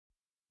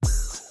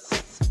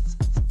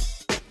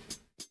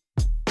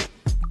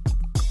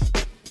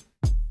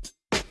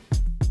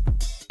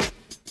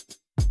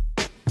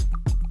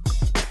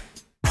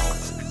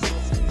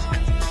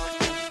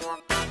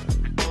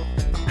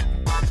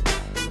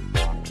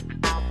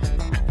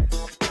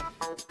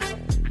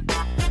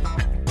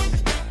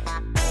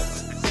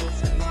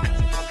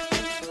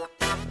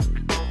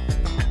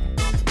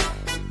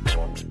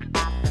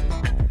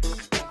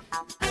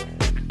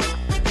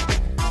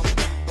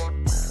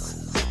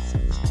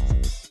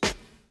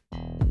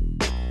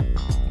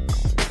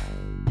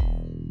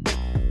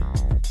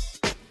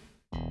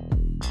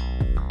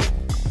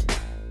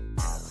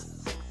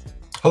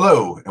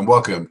Hello, and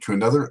welcome to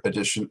another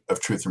edition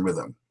of Truth and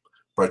Rhythm,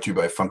 brought to you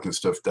by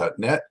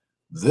funkinstuff.net.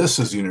 This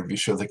is the interview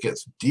show that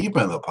gets deep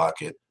in the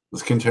pocket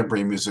with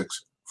contemporary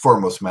music's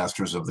foremost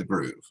masters of the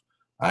groove.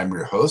 I'm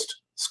your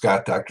host,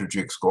 Scott Dr.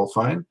 Jakes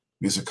Goldfine,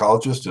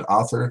 musicologist and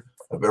author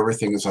of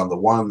Everything is on the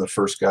One, the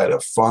first guide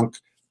of funk.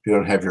 If you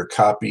don't have your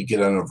copy,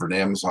 get on over to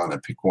Amazon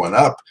and pick one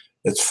up.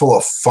 It's full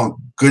of funk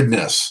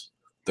goodness,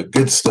 the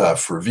good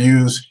stuff,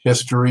 reviews,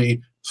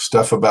 history,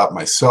 stuff about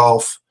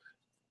myself.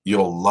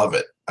 You'll love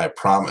it. I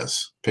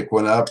promise. Pick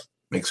one up.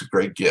 Makes a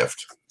great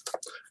gift.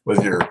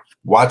 Whether you're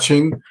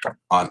watching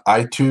on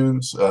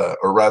iTunes,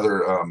 or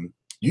rather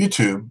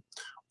YouTube,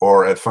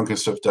 or at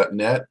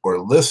funkinstuff.net,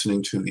 or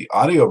listening to the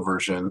audio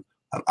version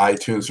on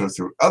iTunes or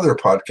through other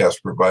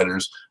podcast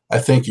providers, I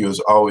thank you as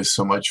always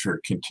so much for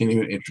your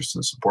continued interest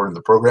and support in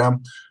the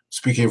program.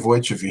 Speaking of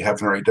which, if you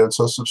haven't already done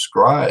so,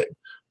 subscribe.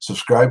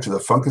 Subscribe to the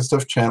Funk and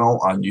Stuff channel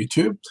on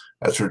YouTube.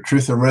 That's where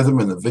Truth and Rhythm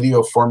in the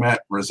video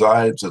format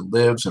resides and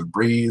lives and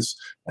breathes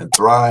and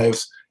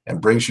thrives and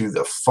brings you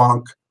the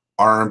funk,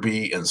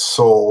 R&B, and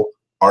soul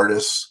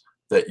artists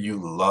that you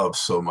love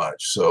so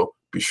much. So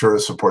be sure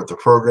to support the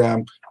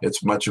program.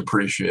 It's much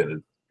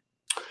appreciated.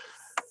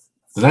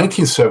 The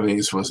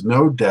 1970s was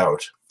no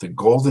doubt the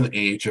golden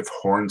age of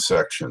horn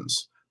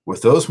sections,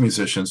 with those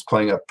musicians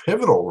playing a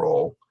pivotal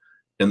role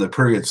in the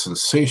period's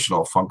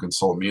sensational funk and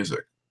soul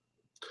music.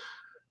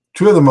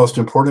 Two of the most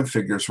important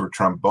figures were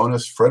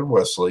trombonist Fred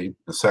Wesley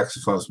and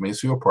saxophonist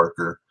Maceo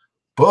Parker,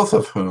 both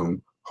of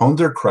whom honed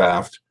their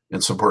craft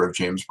in support of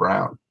James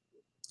Brown.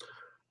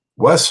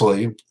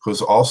 Wesley, who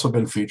has also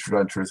been featured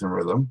on Truth and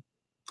Rhythm,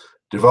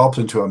 developed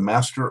into a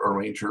master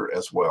arranger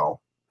as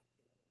well.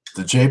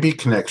 The JB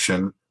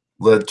connection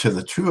led to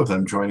the two of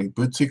them joining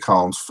Bootsy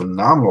Collins'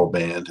 phenomenal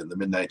band in the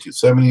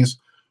mid-1970s,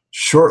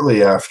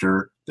 shortly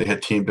after they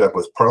had teamed up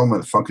with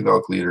Parliament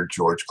Funkadelic leader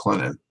George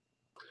Clinton.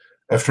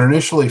 After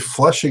initially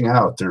fleshing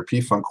out their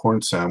P-Funk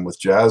horn sound with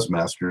jazz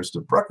masters,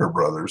 the Brucker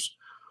brothers,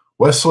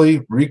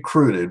 Wesley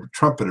recruited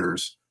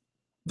trumpeters,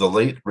 the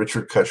late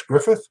Richard Cush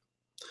Griffith,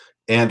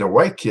 and a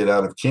white kid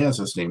out of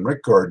Kansas named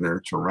Rick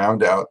Gardner to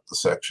round out the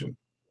section.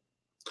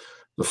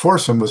 The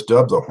foursome was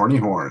dubbed the Horny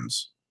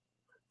Horns.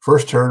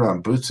 First heard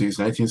on Bootsy's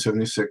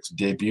 1976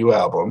 debut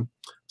album,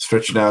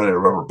 Stretching Out in a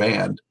Rubber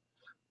Band,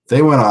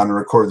 they went on to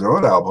record their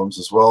own albums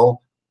as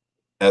well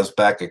as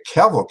back a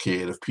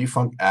cavalcade of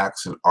P-Funk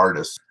acts and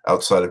artists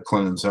outside of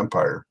Clinton's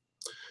empire.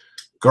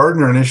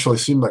 Gardner initially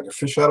seemed like a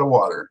fish out of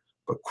water,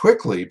 but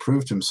quickly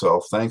proved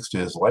himself thanks to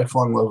his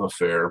lifelong love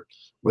affair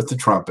with the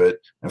trumpet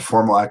and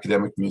formal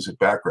academic music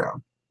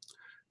background.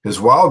 His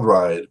wild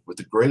ride with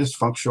the greatest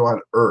funk show on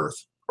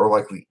Earth, or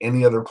likely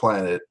any other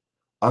planet,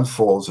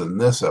 unfolds in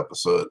this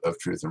episode of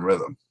Truth and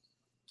Rhythm.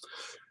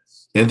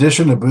 In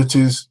addition to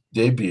Bootsy's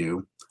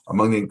debut,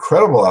 among the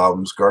incredible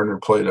albums Gardner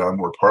played on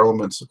were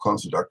Parliament's The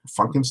Clones of Dr.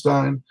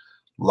 Funkenstein,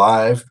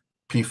 Live,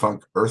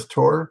 P-Funk Earth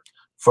Tour,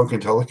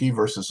 Funkentelechy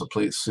versus the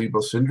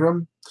Placebo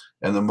Syndrome,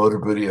 and the Motor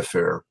Booty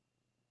Affair.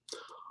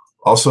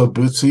 Also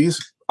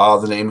Bootsy's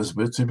The Name is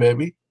Bootsy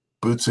Baby,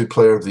 Bootsy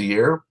Player of the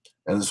Year,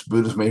 and This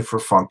Boot is Made for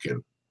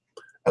Funkin',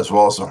 as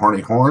well as the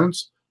Horny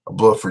Horns, A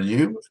Blow for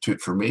You, A Toot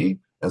for Me,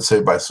 and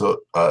Say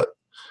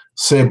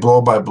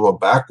Blow by Blow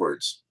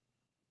Backwards.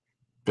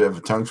 Bit of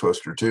a tongue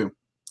twister too.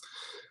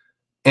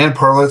 And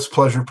Parlette's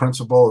Pleasure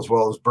Principle, as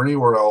well as Bernie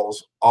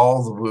Worrell's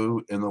All the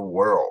Woo in the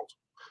World.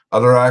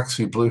 Other acts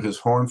he blew his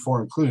horn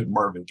for included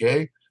Marvin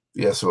Gaye,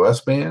 the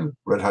SOS Band,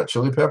 Red Hot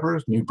Chili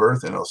Peppers, New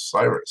Birth, and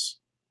Osiris.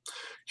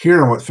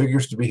 Here in what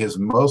figures to be his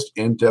most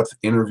in-depth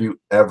interview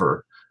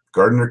ever,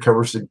 Gardner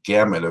covers the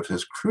gamut of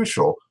his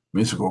crucial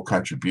musical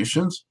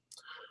contributions,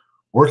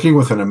 working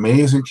with an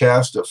amazing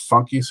cast of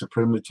funky,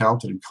 supremely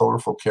talented, and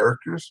colorful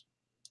characters,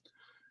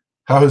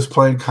 how his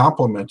playing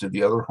complemented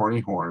the other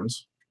Horny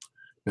Horns,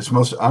 his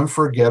most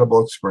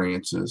unforgettable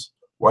experiences,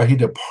 why he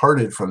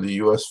departed from the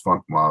U.S.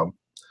 funk mob,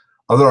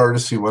 other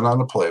artists he went on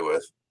to play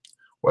with,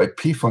 why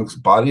P-Funk's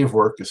body of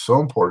work is so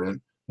important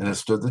and has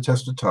stood the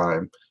test of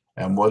time,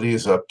 and what he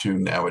is up to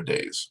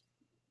nowadays.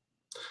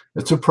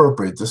 It's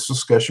appropriate this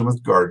discussion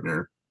with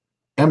Gardner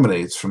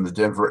emanates from the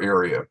Denver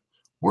area,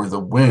 where the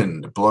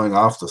wind blowing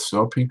off the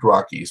snow-peaked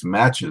Rockies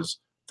matches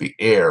the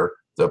air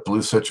that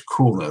blew such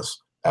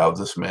coolness out of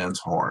this man's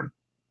horn.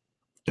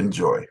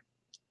 Enjoy.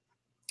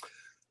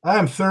 I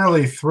am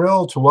thoroughly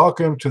thrilled to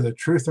welcome to the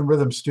Truth and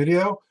Rhythm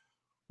studio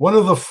one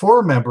of the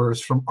four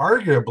members from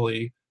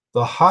arguably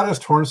the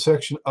hottest horn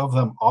section of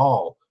them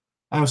all.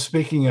 I'm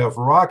speaking of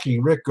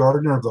rocking Rick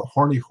Gardner of the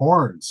Horny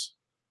Horns.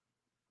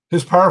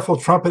 His powerful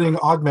trumpeting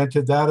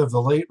augmented that of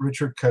the late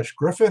Richard Cush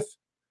Griffith,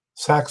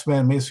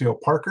 saxman Maceo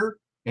Parker,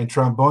 and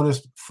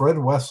trombonist Fred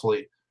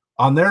Wesley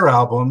on their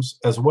albums,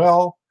 as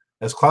well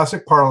as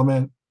classic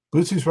Parliament,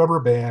 Bootsy's Rubber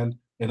Band,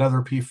 and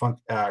other P-Funk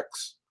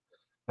acts.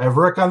 I have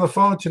Rick on the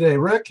phone today.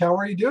 Rick, how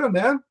are you doing,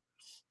 man?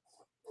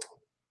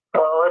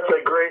 Oh, it's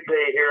a great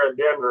day here in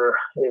Denver.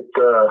 It's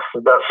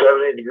about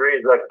 70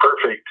 degrees, like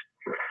perfect.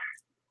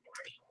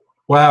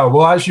 Wow.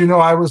 Well, as you know,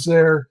 I was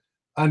there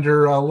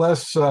under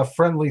less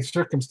friendly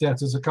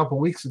circumstances a couple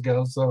weeks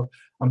ago, so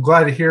I'm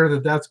glad to hear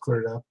that that's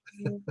cleared up.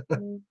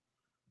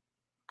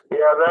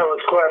 Yeah, that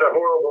was quite a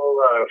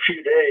horrible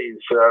few days.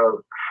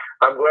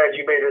 I'm glad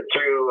you made it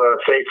through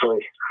safely.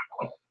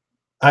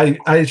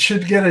 I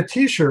should get a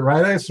T-shirt,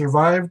 right? I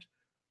survived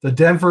the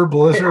Denver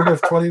blizzard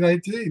of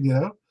 2019. You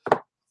know.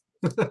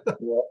 Yeah,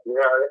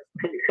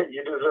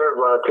 you deserve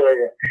it. I'll tell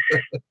you.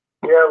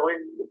 Yeah,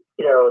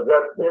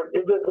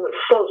 it was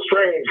so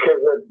strange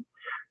because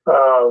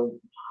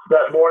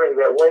that morning,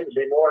 that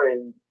Wednesday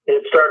morning,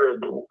 it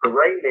started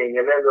raining,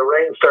 and then the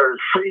rain started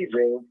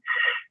freezing,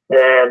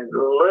 and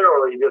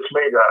literally just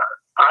made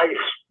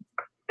ice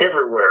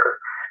everywhere.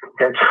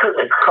 And so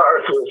the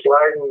cars were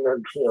sliding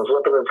and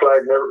slipping and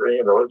sliding.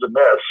 It was a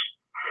mess.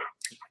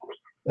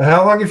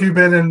 How long have you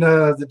been in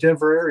the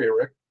Denver area,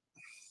 Rick?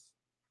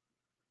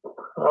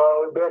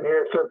 Oh, we've been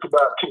here since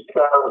about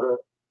 2000.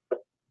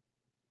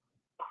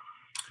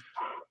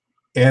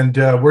 And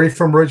where are you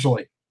from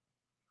originally?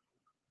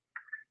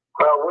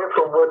 Well, we're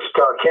from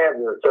Wichita,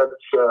 Kansas.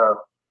 That's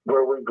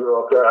where we grew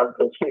up.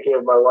 I'm speaking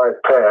of my wife,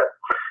 Pat.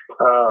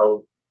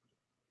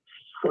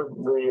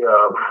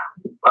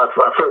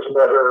 I first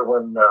met her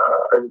in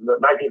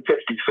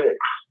 1956.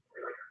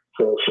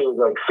 So she was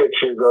like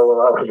 6 years old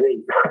when I was 8.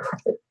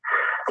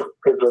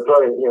 It's a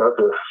funny,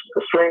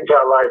 it's strange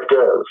how life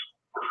does.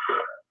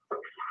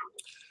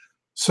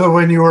 So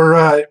when you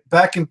were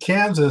back in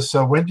Kansas,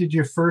 when did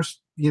you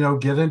first,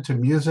 get into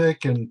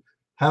music, and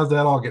how did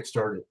that all get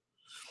started?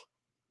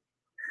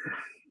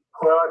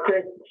 Well, I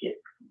think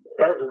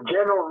as a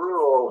general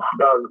rule,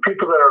 the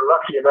people that are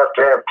lucky enough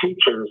to have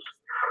teachers,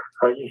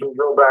 you can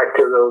go back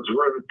to those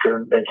roots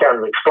and kind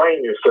of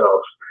explain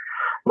yourself.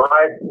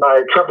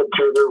 My trumpet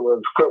tutor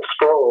was Cliff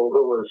Sproul,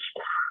 who was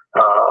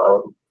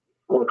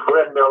with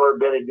Glenn Miller,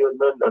 Benny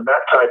Goodman, and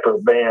that type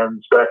of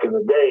bands back in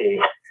the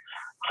day.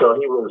 So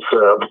he was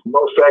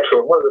most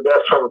excellent, one of the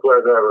best trumpet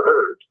players I ever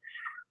heard.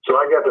 So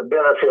I got the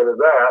benefit of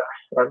that.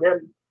 And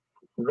then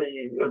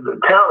the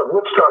town of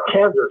Wichita,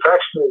 Kansas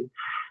actually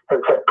has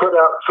put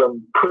out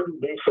some pretty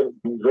decent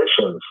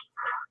musicians.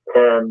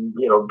 And,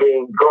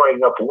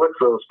 growing up with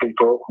those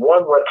people,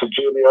 one went to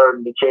Juilliard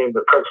and became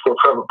the principal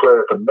trumpet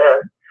player at the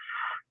Met.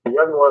 The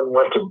other one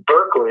went to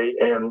Berkeley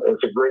and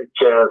is a great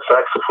jazz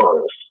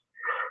saxophonist.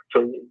 So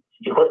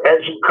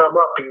as you come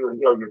up,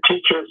 your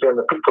teachers and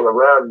the people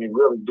around you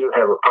really do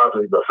have a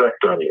positive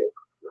effect on you.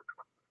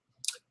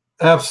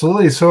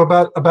 Absolutely. So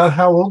about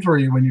how old were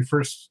you when you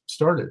first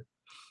started?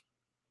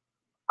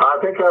 I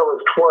think I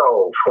was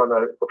 12 when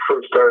I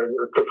first started.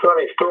 It's a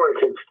funny story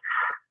because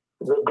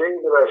the day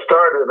that I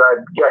started, I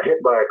got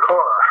hit by a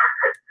car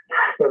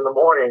in the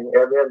morning,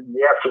 and then in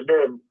the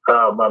afternoon,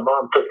 my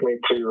mom took me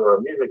to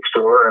a music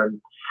store,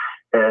 and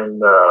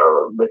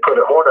they put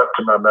a horn up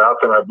to my mouth,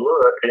 and I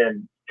blew it,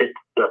 and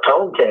the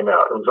tone came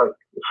out. It was like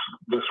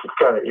just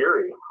kind of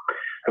eerie.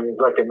 I mean, it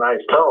was like a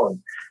nice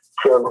tone.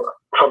 So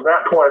from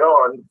that point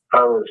on,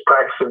 I was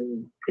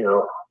practicing,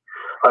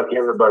 like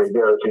everybody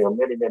does,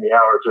 many, many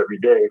hours every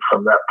day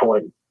from that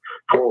point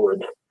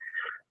forward.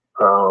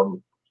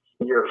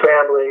 Your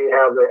family,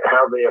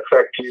 how they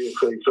affect you, if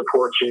they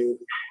support you,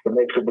 it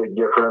makes a big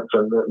difference.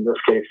 And in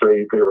this case,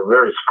 they were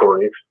very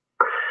supportive.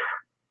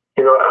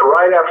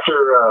 Right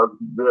after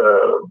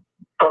the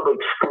public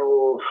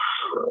schools,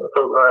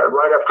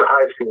 right after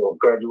high school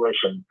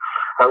graduation,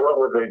 I went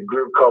with a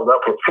group called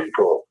Up With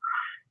People.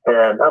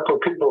 And Up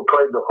With People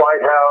played the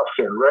White House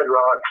and Red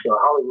Rocks, the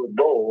Hollywood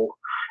Bowl.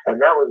 And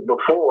that was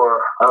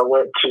before I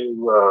went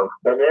to,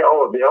 and they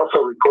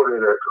also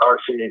recorded at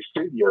RCA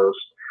Studios.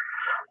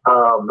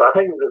 I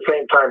think it was the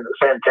same time that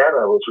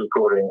Santana was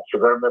recording,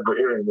 because I remember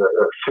hearing the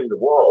Through the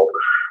Wall.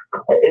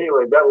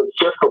 Anyway, that was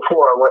just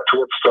before I went to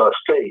Wichita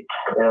State,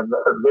 and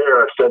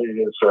there I studied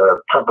as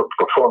a trumpet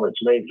performance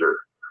major.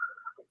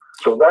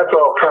 So that's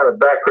all kind of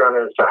background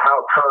as to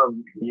how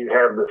come you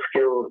have the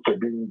skills to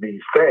do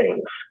these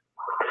things.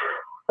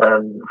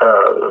 And,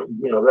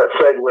 that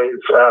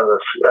segues out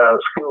of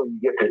school, you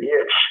get the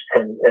itch,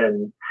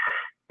 and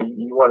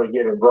you want to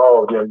get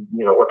involved in,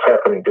 what's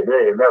happening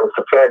today. And that was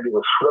the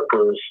Fabulous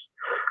Flippers,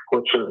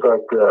 which is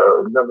like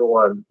the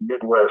 #1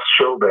 Midwest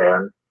show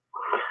band.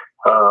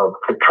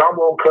 The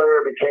trombone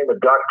player became a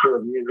doctor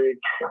of music,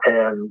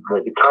 and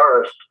the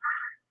guitarist,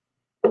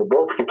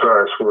 both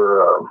guitarists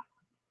were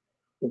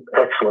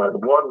excellent.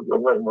 One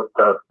went with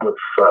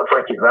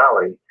Frankie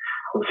Valli,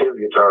 who was his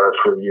guitarist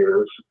for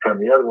years, and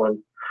the other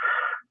one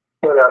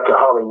went out to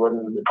Hollywood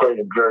and played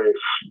in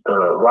various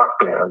rock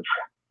bands.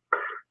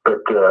 But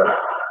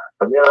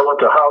and then I went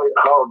to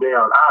Holiday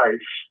on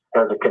Ice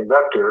as a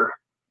conductor.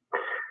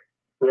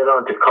 Then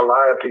on to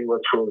Calliope,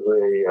 which was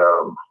a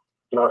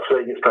Las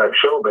Vegas type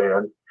show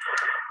band.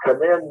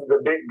 And then the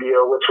big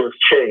deal, which was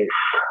Chase,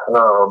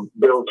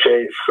 Bill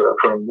Chase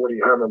from Woody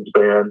Herman's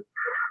band.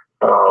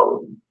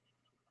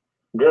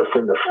 Just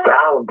an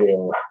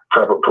astounding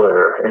trumpet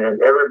player,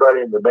 and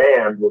everybody in the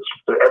band was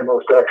the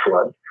most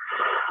excellent.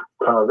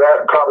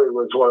 That probably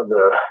was one of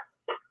the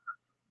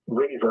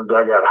reasons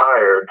I got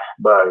hired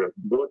by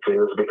Bootsy,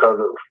 was because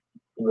of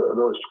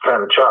those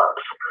kind of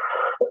chops.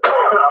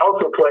 I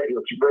also played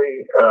with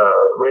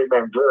Ray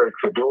Manzarek,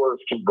 the Doors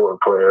keyboard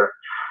player,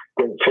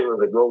 did a tour of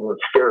the Golden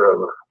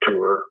Scarab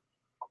tour.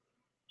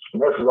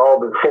 And this is all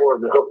before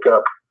the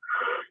hookup.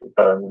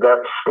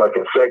 That's like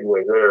a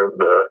segue there.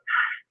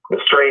 The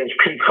strange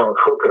P-Funk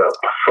hookup,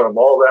 from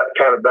all that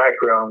kind of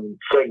background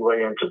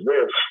segue into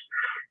this.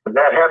 And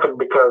that happened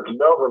because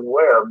Melvin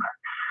Webb,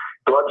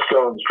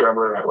 Bloodstone's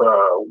drummer,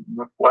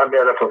 I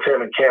met up with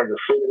him in Kansas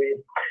City.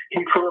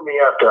 He flew me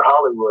out to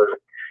Hollywood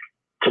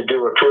to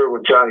do a tour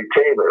with Johnny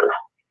Taylor.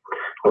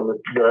 Well,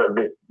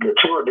 the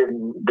tour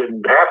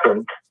didn't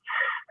happen,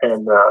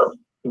 and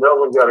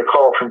Melvin got a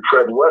call from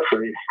Fred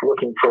Wesley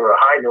looking for a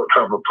high note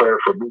trumpet player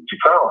for Bootsy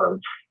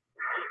Collins.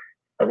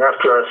 And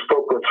after I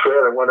spoke with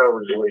Fred, I went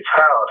over to his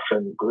house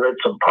and read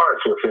some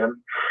parts with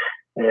him.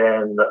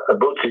 And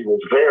Bootsy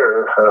was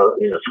there,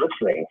 he was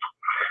listening.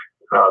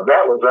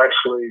 That was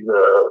actually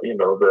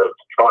the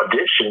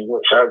audition,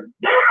 which I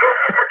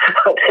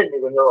I didn't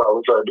even know I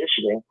was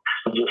auditioning.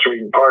 I was just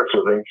reading parts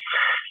of him.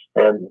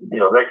 And,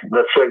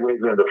 that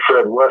segues into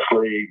Fred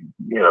Wesley,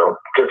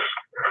 just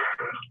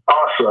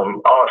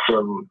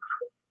awesome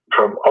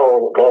from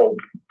all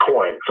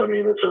points. I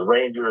mean, as a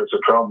arranger, as a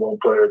trombone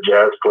player,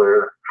 jazz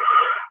player.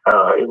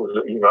 It was,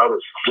 I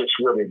was just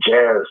really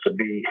jazzed to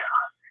be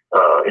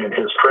in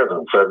his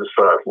presence. I just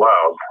thought,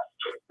 wow,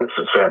 this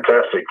is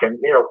fantastic. And,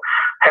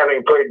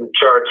 having played the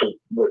charts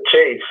with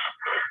Chase,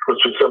 which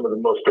was some of the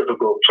most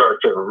difficult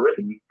charts ever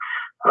written,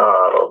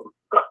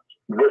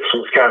 this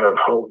was kind of,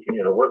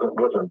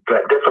 wasn't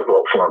that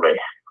difficult for me.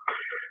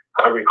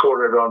 I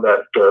recorded on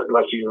that,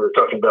 like you were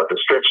talking about, the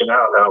Stretching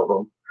Out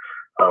album,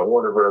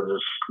 Warner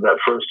Brothers, that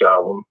first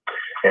album.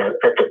 And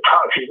at the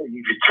top, if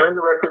you turn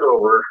the record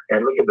over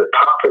and look at the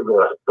top of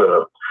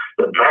the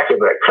back of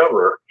that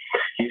cover,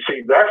 you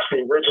see that's the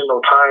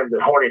original time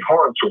that Horny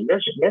Horns were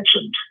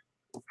mentioned.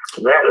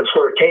 That is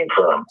where it came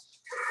from.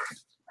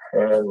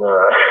 And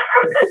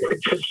it was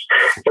just,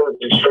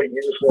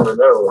 you just want to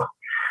know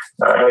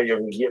how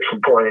you get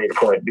from point A to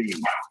point B.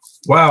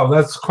 Wow,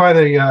 that's quite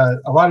a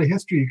lot of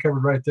history you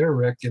covered right there,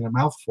 Rick, in a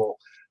mouthful.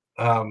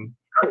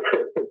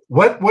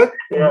 What was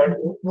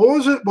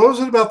it? What was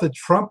it about the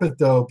trumpet,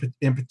 though,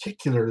 in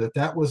particular,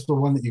 that was the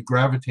one that you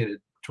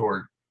gravitated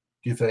toward?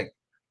 Do you think?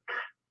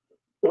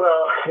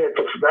 Well,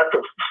 that's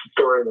a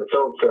story in its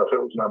own self.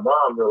 It was my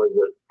mom really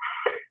that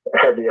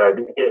had the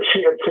idea.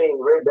 She had seen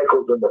Red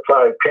Nichols in the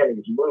Five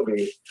Pennies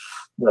movie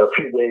a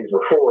few days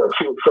before, and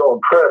she was so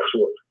impressed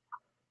with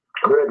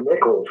Red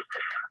Nichols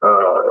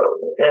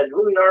and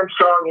Louis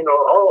Armstrong.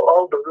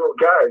 All the real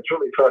guys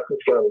really thought this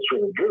guy was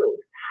really good.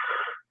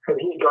 And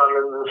he'd gone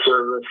into the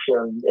service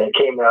and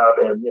came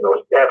out, and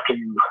after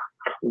you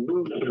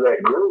lose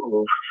that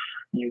groove,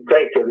 you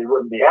think that it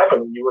wouldn't be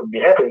happening. You wouldn't be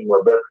happy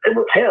anymore. But and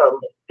with him,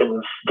 it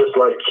was just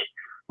like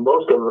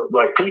most of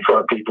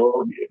P-Funk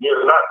people.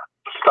 You're not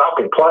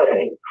stopping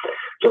playing.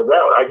 So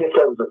I guess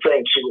that was the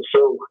thing. She was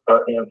so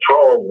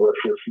enthralled with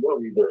this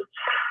movie that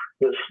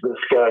this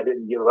guy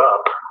didn't give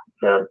up.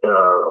 And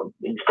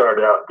he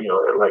started out,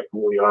 like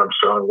Louis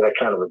Armstrong, that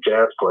kind of a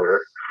jazz player,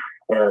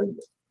 and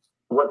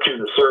went through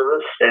the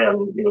service,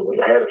 and we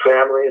had a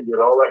family and did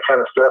all that kind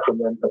of stuff. And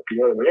then at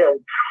the other end,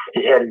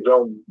 he had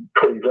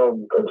put his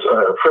own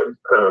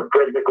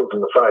Fred Nichols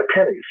and the Five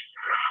Pennies,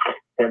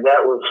 and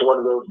that was one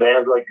of those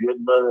bands like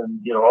Goodman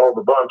and all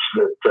the bunch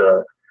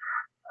that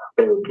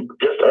they were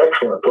just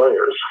excellent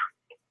players.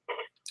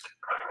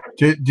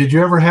 Did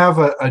you ever have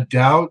a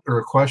doubt or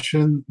a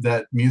question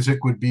that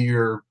music would be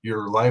your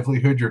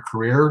livelihood, your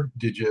career?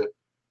 Did you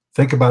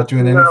think about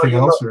doing anything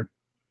else? Or?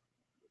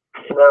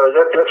 No,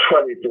 that's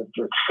funny to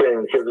say,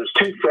 because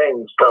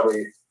there's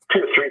probably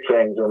two or three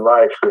things in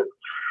life that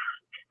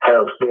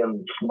have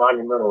been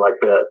monumental like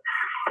that.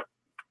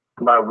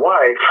 My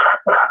wife,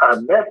 I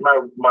met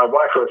my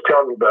wife I was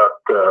telling you about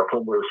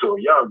when we were so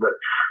young, but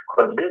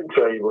what I didn't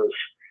tell you was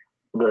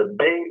the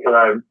day that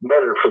I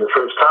met her for the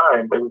first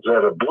time, it was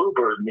at a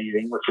Bluebird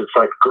meeting, which is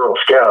like Girl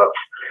Scouts,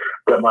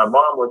 that my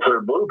mom was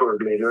her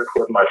Bluebird leader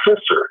with my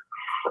sister.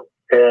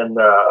 And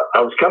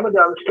I was coming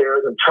down the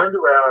stairs and turned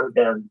around,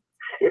 and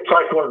it's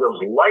like one of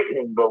those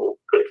lightning bolt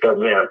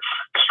events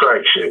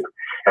strikes you.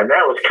 And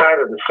that was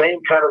kind of the same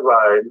kind of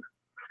vibe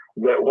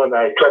that when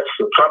I touched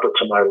the trumpet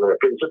to my lip.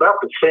 It was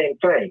about the same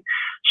thing.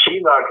 She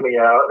knocked me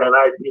out, and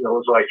I,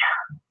 was like,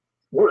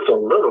 we're so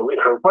little.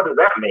 What did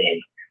that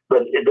mean?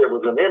 But there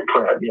was an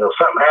imprint,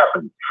 something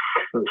happened.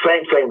 And the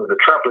same thing with the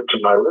trumpet to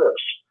my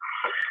lips.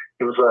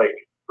 It was like,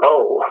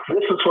 oh,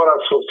 this is what I'm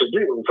supposed to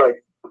do. It's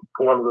like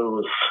one of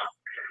those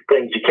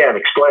things you can't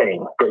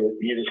explain, but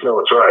you just know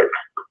it's right.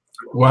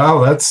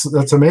 Wow,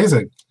 that's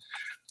amazing.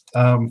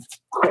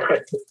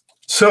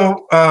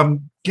 So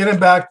getting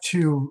back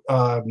to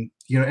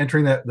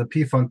entering the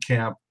P-Funk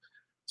camp.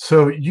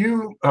 So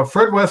you,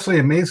 Fred Wesley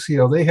and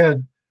Maceo, they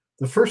had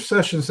the first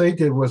sessions they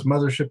did was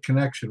Mothership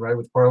Connection, right,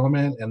 with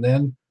Parliament, and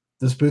then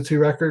this Bootsy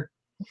record.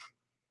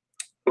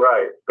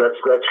 Right, that's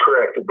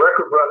correct. The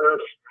Brecker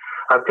Brothers,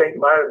 I think,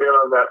 might have been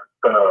on that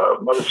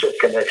Mothership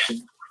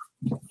Connection,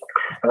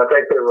 and I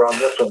think they were on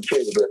this one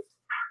too. But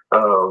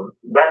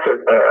that's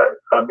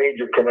a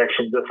major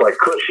connection, just like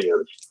Kush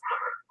is.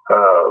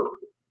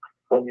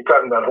 when you're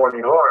talking about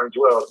Horny Horns,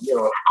 well, you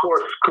know, of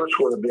course, Kush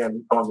would have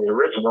been on the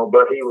original,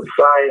 but he was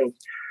signed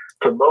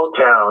to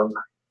Motown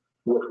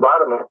with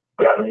Bottom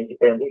Company,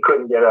 and he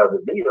couldn't get out of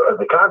the deal of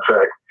the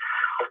contract.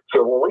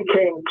 So when we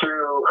came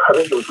to, I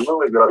think it was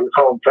Louisville, his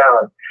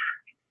hometown,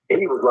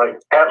 he was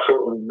like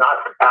absolutely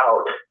knocked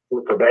out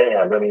with the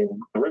band. I mean,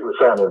 we were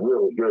sounding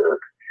really good.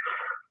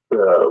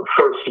 The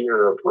first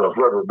year of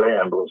Rubber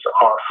Band was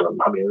awesome.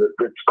 I mean,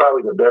 it's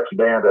probably the best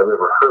band I've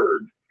ever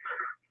heard.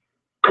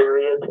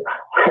 Period.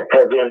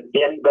 As in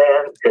any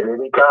band at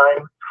any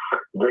time,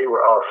 they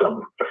were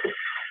awesome.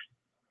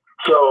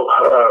 So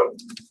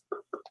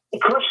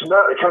Kush is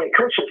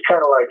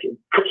kind of like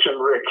Kush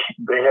and Rick.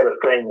 They had a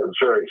thing that was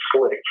very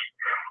slick.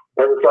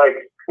 It was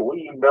like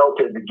we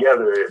melted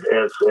together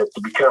as to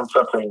become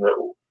something that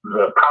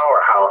the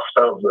powerhouse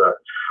of the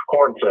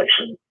horn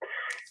section.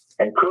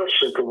 And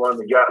Kush is the one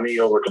that got me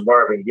over to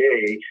Marvin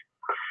Gaye.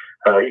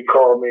 He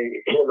called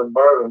me. Him and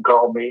Marvin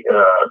called me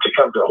to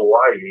come to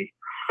Hawaii,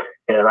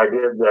 and I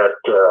did that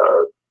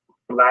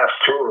last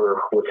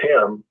tour with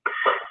him.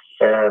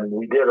 And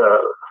we did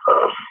a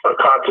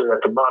concert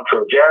at the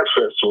Montreux Jazz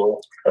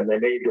Festival, and they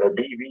made a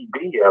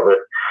DVD of it.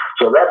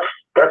 So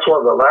that's one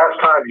of the last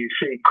times you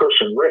see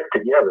Kush and Rick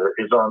together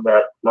is on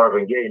that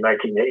Marvin Gaye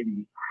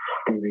 1980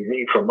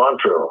 DVD from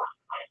Montreux.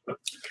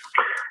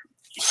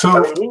 So I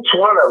mean, each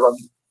one of them.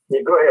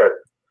 Yeah, go ahead.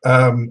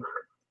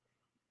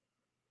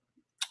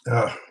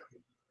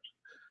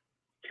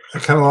 I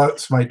kind of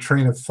lost my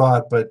train of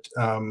thought, but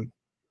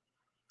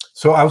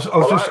so I was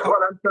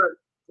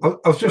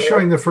just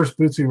showing the first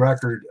Bootsy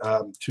record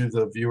to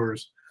the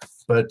viewers,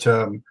 but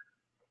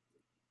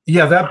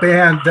yeah, that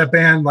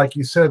band, like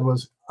you said,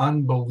 was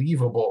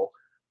unbelievable.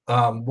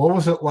 What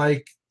was it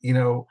like? You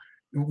know,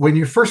 when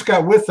you first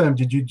got with them,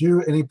 did you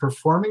do any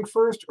performing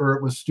first, or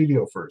it was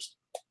studio first?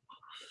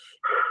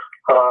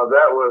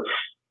 That was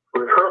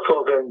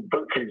rehearsals in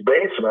Bootsy's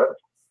basement.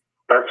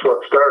 That's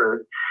what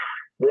started.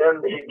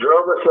 Then he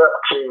drove us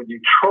up to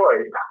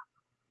Detroit.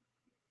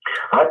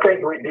 I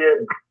think we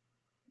did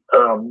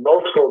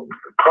multiple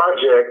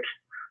project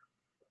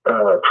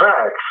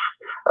tracks.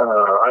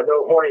 I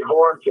know Horny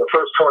Horns, the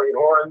first Horny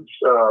Horns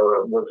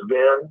was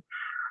then.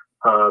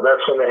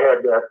 That's when they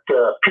had that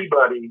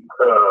Peabody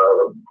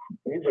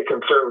Music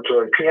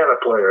Conservatory piano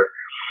player.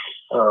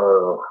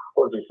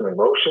 What was his name?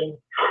 Ocean.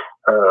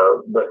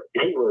 But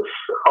he was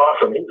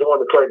awesome. He's the one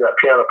that played that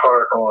piano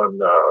part on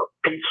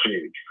Peace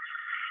Fugue.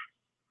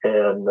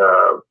 And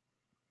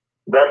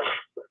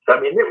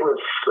it was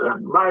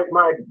my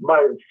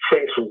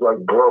face was like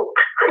broke.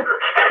 We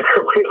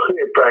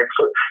had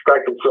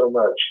practiced so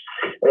much,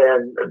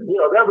 and you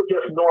know that was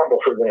just normal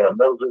for them.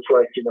 That was just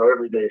like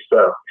everyday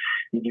stuff.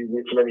 You do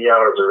this many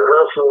hours of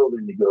rehearsal,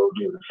 then you go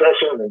do the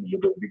session, then you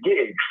do the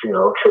gigs.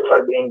 Just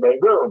like bang bang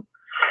boom.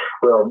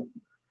 Well,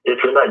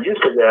 if you're not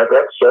used to that,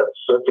 that's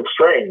a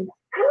strain,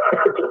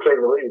 to say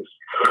the least.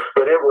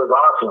 But it was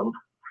awesome.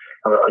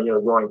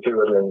 Going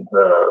through it, and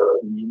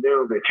you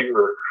knew that you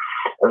were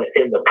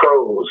in the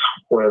pros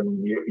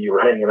when you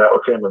were hanging out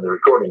with him in the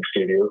recording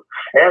studio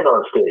and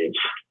on stage.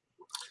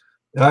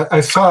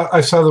 I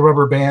saw the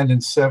Rubber Band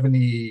in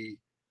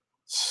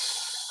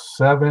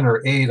 '77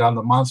 or '8 on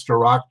the Monster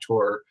Rock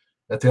tour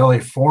at the LA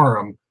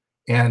Forum,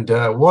 and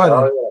what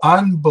an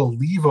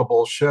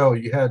unbelievable show!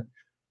 You had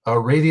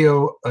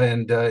Radio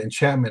and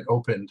Enchantment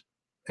opened,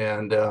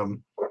 and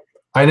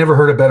I never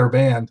heard a better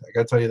band. I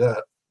got to tell you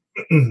that.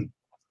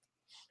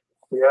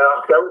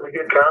 Yeah, that was a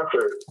good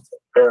concert.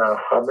 Yeah,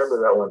 I remember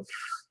that one.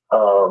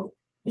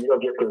 You don't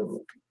get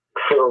to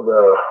fill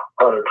the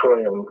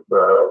auditorium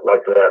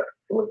like that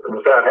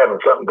without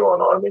having something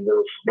going on. I mean, there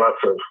was lots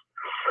of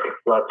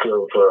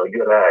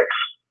good acts.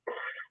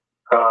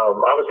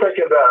 I was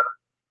thinking about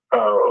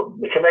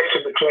the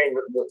connection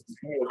between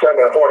you were talking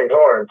about Horny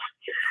Horns.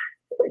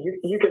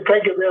 You can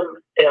think of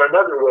them in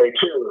another way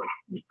too.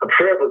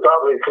 Fred was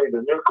obviously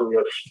the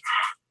nucleus,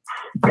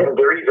 and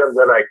the reason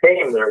that I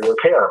came there was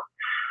him.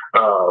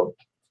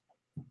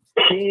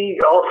 He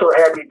also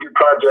had me do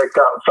projects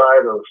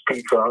outside of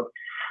P-Funk.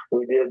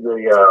 We did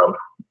the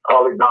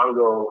Ollie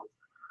Bongo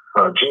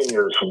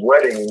Jr.'s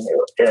wedding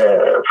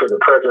for the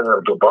president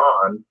of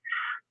Gabon.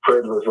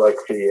 Fred was like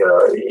he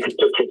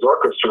took his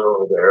orchestra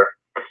over there.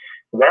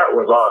 That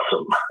was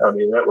awesome. I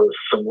mean, that was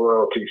some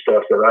royalty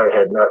stuff that I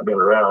had not been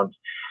around.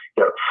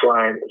 Got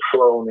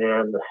flown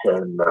in,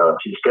 and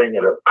he's staying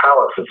at a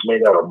palace that's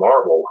made out of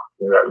marble.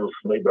 And that was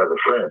made by the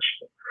French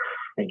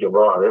in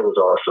Gabon. It was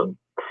awesome.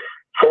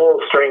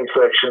 Full string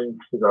section,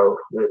 it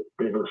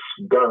was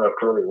done up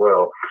really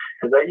well.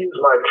 And they used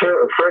my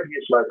tune, Fred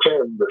used my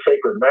tune, The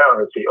Sacred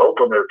Mound, as the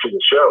opener to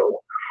the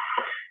show.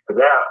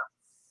 That,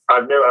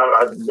 I've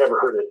never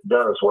heard it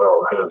done as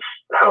well as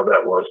how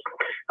that was.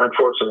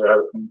 Unfortunately,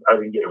 I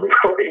didn't get a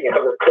recording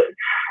of it, but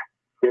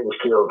it was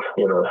still,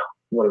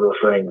 one of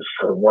those things,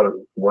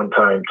 one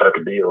time type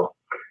of deal.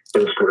 It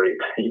was great.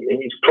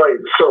 He's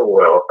played so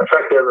well. In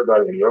fact,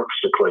 everybody in the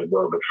orchestra played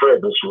well, but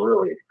Fred was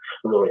really,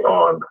 really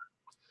on.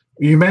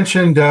 You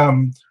mentioned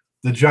the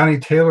Johnny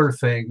Taylor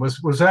thing.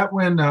 Was that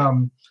when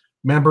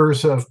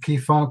members of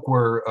P-Funk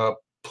were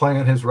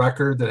playing his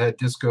record that had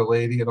Disco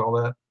Lady and all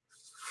that?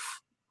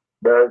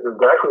 That is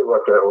exactly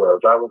what that was.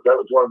 That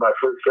was one of my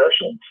first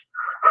sessions.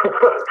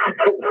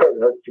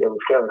 It was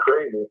kind of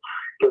crazy.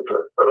 Because,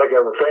 like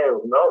I was saying, it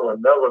was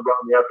Melvin. Melvin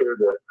brought me out there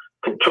to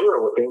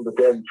tour with him, but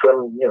then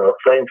some,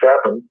 things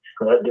happened,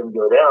 and that didn't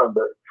go down.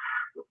 But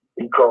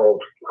he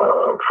called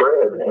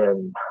Fred,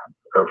 and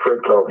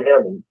Fred called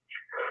him, and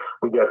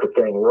we got the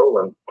thing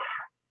rolling.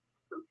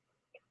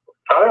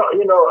 I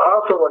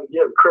also want to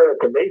give credit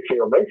to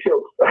Maceo.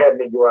 Maceo had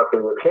me go out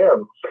there with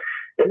him.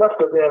 It must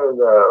have been in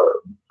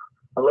the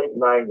late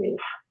 '90s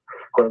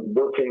when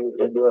Bootsy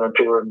was doing a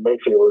tour, and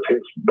Maceo was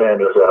his band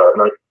was out,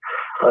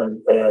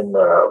 and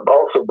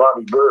also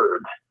Bobby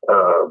Bird,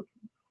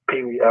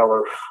 Pee Wee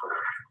Ellis,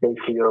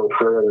 Maceo,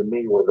 Fred, and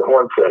me were the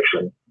horn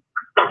section.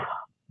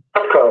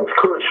 Because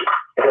Kush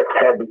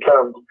had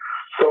become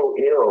so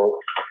ill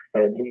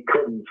and he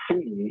couldn't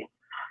see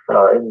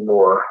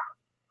anymore.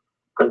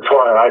 That's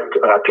why I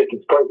took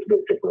his place,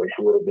 basically.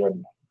 He would have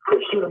been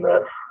Kush doing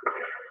that.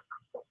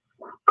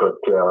 But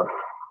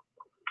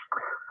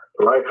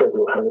life has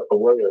a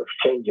way of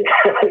changing.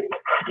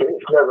 You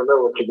just never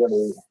know what you're going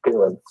to be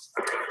doing.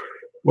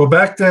 Well,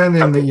 back then,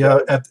 in the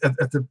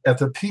at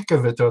the peak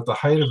of it, though, at the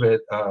height of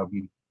it,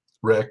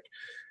 Rick,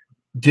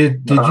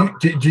 did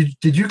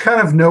you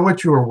kind of know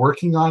what you were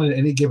working on at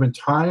any given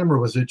time, or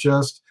was it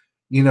just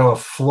a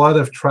flood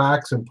of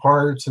tracks and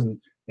parts,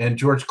 and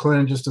George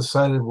Clinton just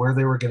decided where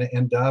they were going to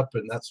end up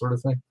and that sort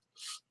of thing?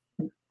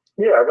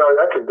 Yeah, no,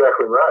 that's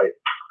exactly right.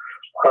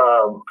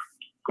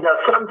 Now,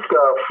 some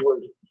stuff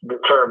was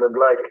determined.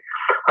 Like,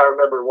 I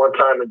remember one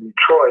time in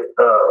Detroit,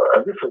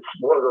 and this is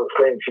one of those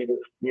things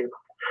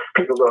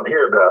people don't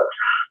hear about.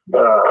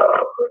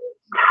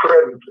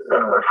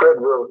 Fred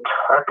wrote,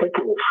 I think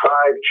it was 5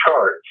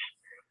 charts,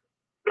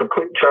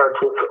 complete charts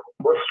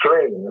with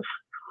strings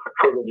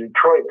for the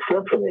Detroit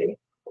Symphony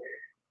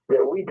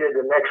that we did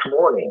the next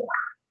morning.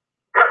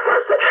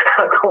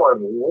 I'm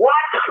going, what?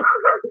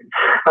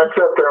 I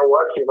sat there and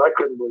watched him. I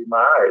couldn't believe my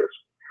eyes.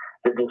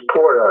 It just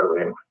poured out of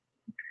him.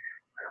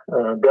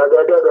 Da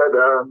da da da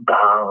da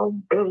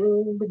down,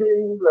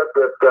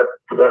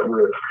 that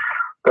riff.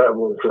 That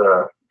was.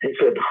 He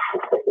said,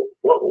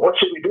 "What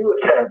should we do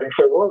with that?" They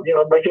said, "Well,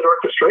 make it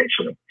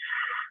orchestration."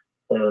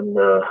 And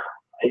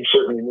he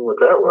certainly knew what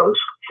that was.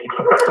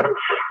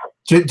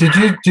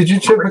 Did you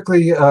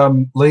typically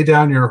lay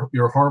down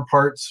your horn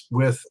parts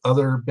with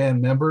other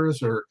band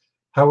members, or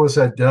how was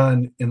that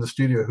done in the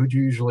studio? Who'd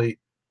you usually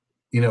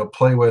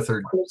play with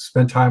or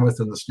spend time with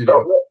in the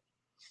studio?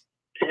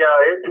 Yeah,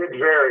 it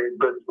varied,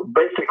 but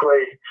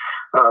basically,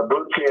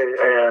 Bootsy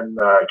and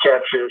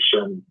Catfish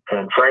and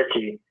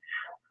Frankie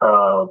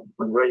and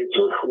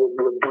Razor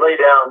would lay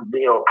down,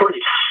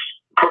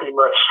 pretty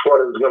much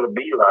what it was going to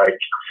be like,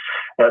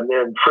 and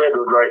then Fred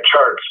would write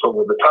charts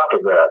over the top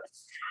of that.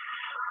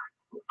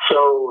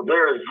 So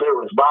there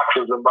was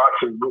boxes and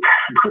boxes.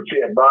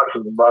 Bootsy had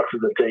boxes and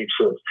boxes of tapes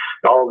of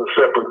all the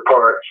separate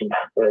parts,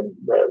 and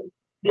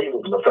he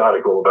was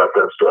methodical about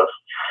that stuff.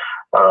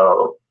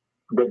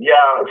 But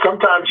yeah,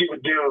 sometimes you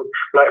would do,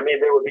 there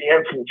would be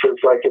instances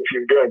like if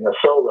you're doing a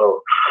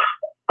solo.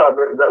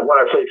 When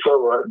I say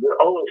solo, I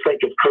always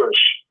think of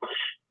Kush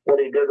when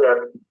he did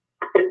that.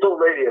 His old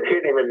lady had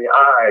hit him in the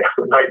eye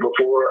the night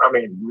before.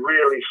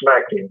 Really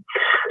smacked him.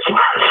 So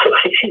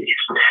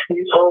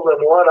he's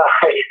holding one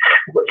eye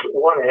with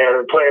one hand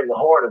and playing the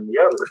horn in the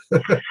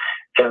other.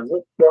 And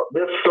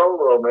this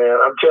solo, man,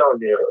 I'm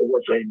telling you, it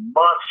was a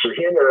monster.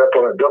 He ended up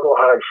on a double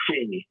high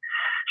C.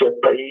 Just,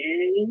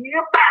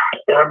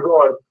 and I'm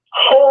going,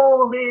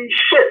 holy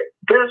shit,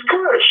 there's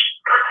Kush.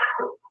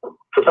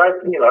 Because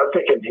I'm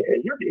thinking,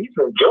 he's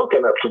been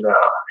joking up to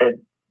now, and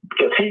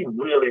because he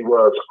really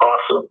was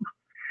awesome.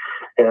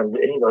 And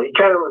he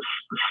kind of was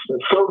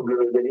so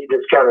good that he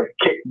just kind of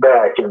kicked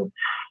back and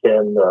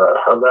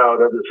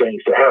allowed other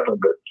things to happen.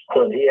 But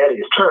when he had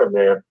his turn,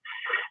 man,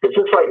 it's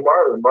just like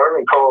Marvin.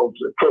 Marvin called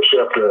Kush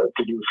up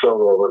to do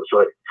solo. It's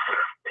like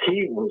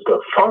he was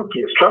the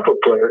funkiest trumpet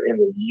player in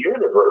the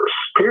universe.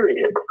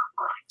 Period.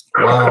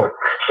 Wow.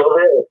 So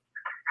then,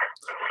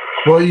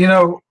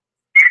 well,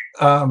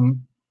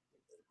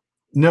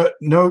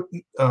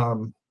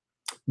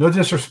 no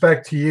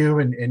disrespect to you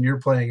and your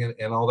playing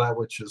and all that,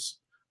 which is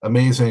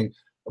amazing.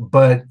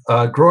 But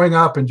growing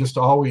up and just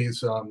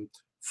always,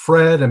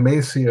 Fred and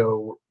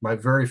Maceo, my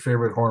very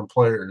favorite horn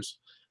players.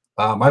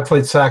 I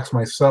played sax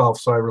myself,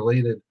 so I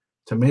related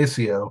to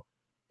Maceo,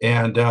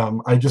 and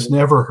I just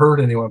never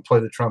heard anyone play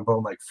the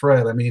trombone like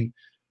Fred.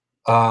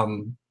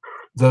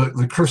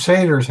 The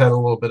Crusaders had a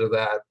little bit of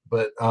that,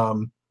 but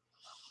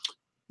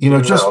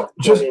just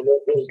they were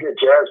good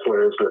jazz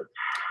players, but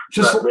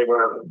they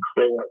weren't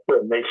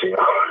Maceo.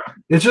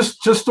 It's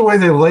just the way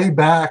they lay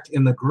back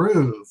in the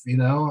groove,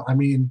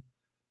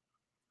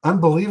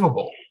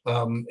 unbelievable.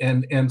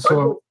 And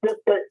so just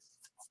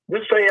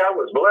say I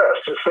was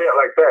blessed. Just say it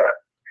like that.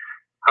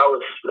 I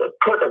was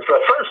put the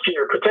first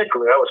year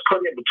particularly. I was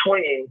put in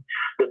between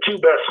the 2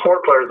 best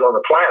horn players on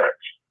the planet.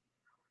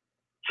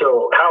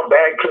 So how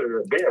bad could it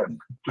have been?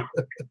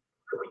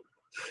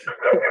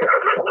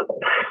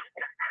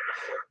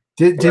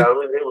 Did it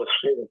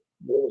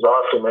was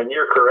awesome, and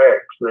you're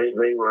correct.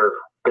 They were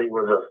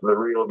the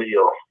real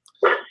deal.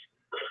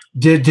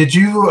 did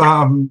you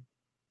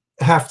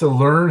have to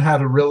learn how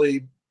to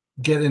really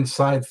get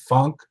inside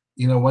funk?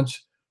 You know,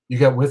 once you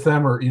got with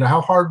them, or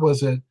how hard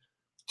was it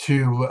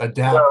to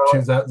adapt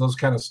to those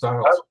kind of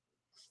styles?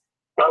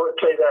 I would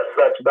say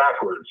that's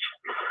backwards.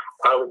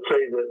 I would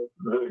say that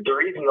the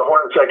reason the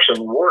horn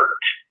section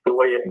worked the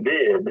way it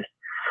did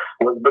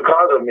was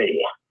because of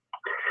me.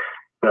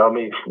 Now, let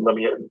me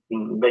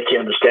make you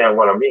understand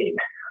what I mean.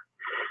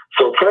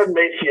 So Fred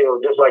Maceo,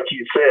 just like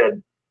you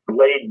said,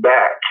 laid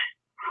back.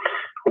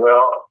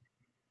 Well,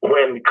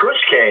 when Kush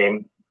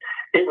came,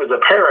 it was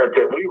apparent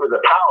that we were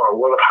the power.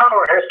 Well, the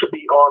power has to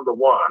be on the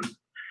one.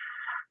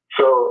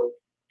 So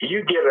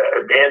you get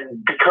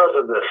and because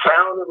of the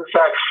sound of the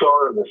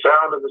saxophone and the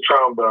sound of the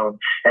trombone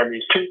and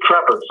these two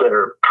trumpets that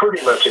are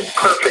pretty much in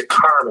perfect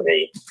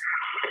harmony,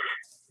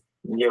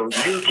 you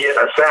get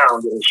a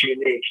sound that is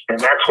unique, and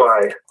that's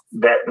why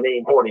that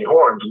name Horny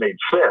Horns made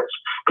sense,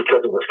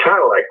 because it was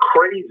kind of like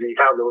crazy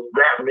how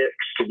that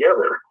mixed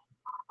together.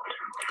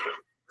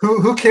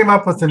 Who came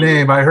up with the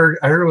name? I heard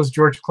it was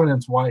George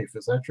Clinton's wife.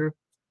 Is that true?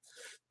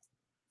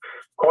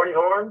 Horny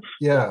Horns?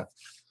 Yeah.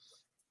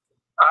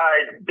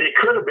 It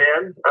could have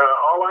been.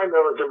 All I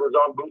know is it was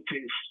on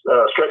Bootsy's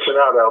Stretching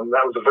Out album.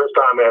 That was the first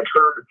time I had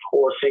heard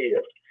or seen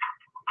it.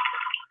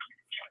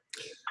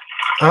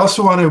 I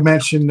also want to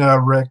mention,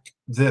 Rick,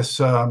 this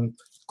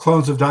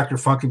Clones of Dr.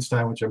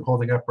 Funkenstein, which I'm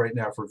holding up right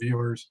now for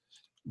viewers.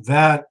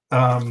 That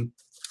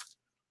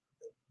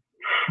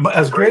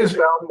as great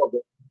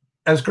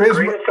as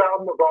greatest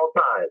album of all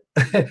time.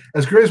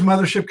 As great as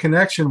Mothership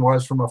Connection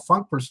was from a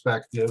funk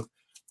perspective,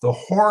 the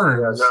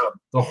horns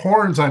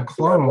on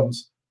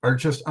Clones are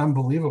just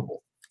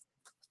unbelievable.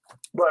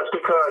 Well, it's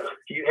because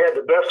you had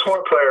the best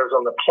horn players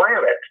on the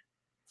planet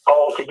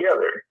all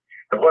together.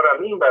 And what I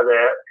mean by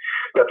that,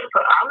 I'm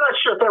not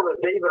sure if that was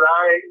David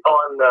I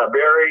on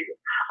Barry.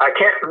 I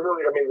can't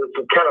really,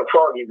 it's kind of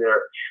foggy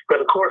there.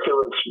 But of course, it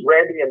was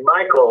Randy and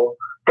Michael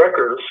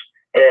Breckers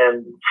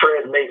and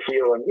Fred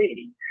Maceo and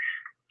me.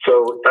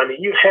 So,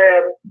 you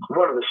had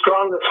one of the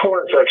strongest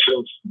horn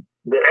sections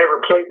that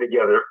ever played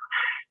together.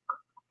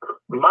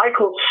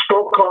 Michael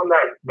spoke on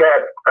that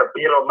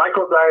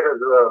Michael died of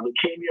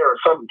leukemia or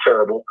something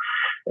terrible,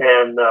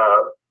 and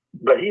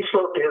but he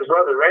spoke to his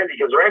brother Randy,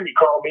 because Randy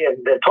called me and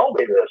told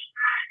me this.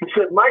 He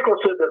said Michael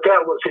said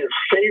that was his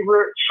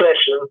favorite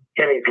session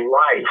in his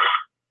life.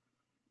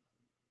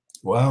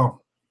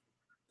 Wow.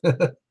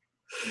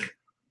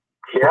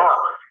 Yeah,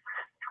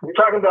 we're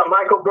talking about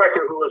Michael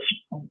Brecker, who was,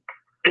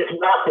 if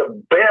not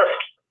the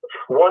best,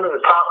 one of the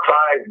top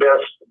 5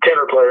 best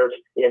tenor players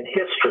in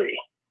history.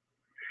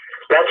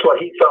 That's what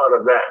he thought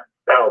of that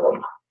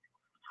album.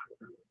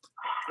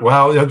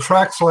 Wow,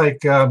 tracks like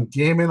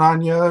Gaming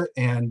on Ya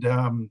and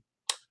the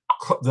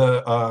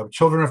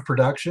Children of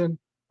Production.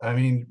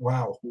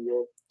 Wow.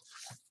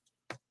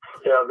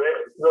 Yeah,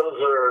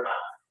 those are,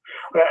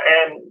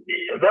 and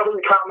that was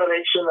a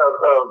combination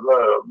of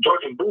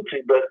George and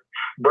Bootsy, but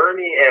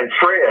Bernie and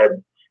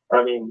Fred,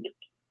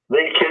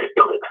 they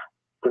killed it.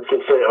 Let's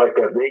just say it like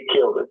that. They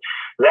killed it.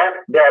 That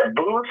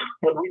booth,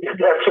 when we did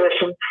that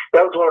session,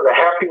 that was one of the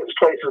happiest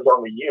places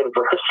on the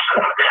universe.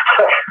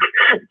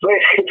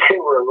 they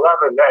were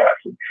loving that.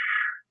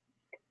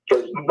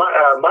 Because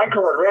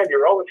Michael and Randy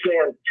are always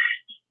saying,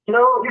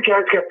 you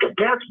guys got the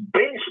best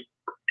bass.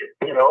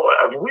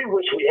 We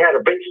wish we had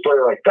a bass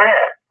player like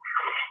that.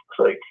 It's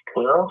like,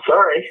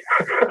 sorry.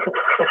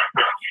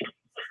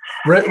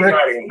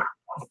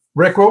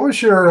 Rick, what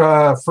was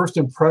your first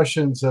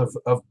impressions of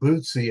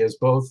Bootsy as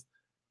both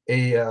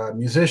a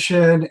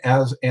musician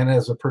and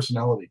as a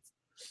personality?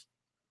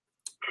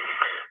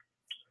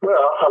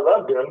 Well, I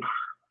loved him.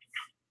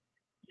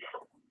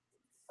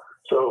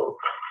 So,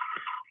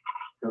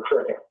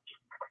 okay.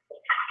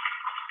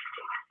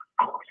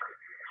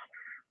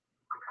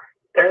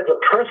 As a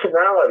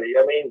personality,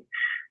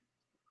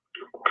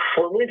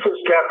 when we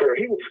first got there,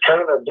 he was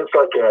kind of just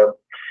like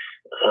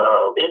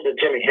into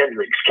Jimi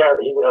Hendrix,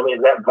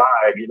 that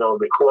vibe,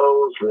 the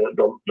clothes,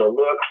 the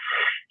look.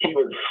 He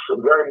was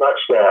very much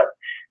that.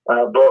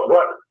 But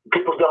what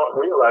people don't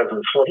realize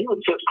is when he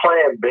was just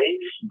playing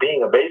bass,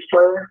 being a bass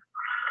player,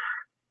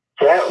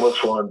 that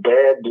was one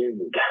bad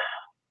dude.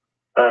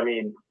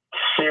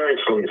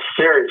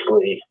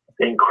 Seriously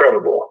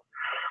incredible.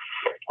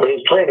 When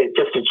he's playing his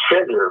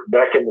Fender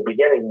back in the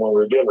beginning when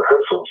we were doing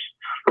rehearsals,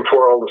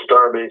 before all the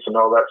Starbase and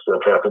all that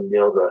stuff happened,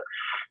 the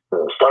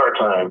Star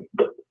Time.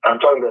 But I'm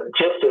talking about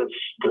just as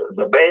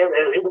the band,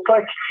 it was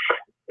like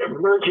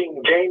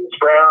merging James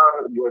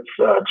Brown with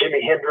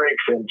Jimi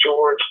Hendrix and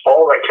George,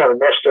 all that kind of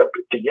meshed up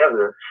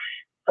together.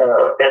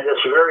 And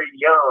this very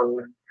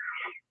young,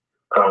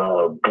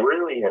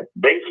 brilliant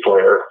bass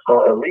player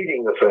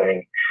leading the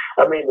thing.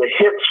 The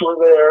hits were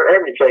there,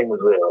 everything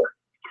was there.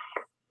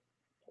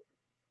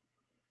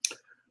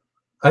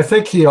 I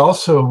think he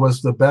also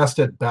was the best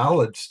at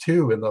ballads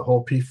too in the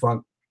whole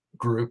P-Funk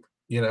group.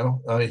 He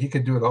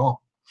could do it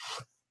all.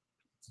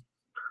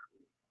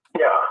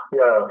 Yeah.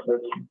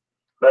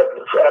 That's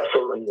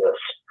absolutely yes.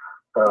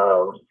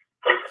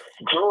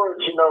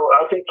 George,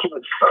 I think he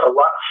was a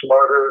lot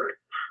smarter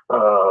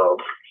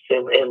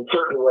in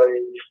certain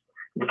ways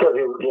because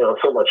he was,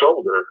 so much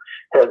older,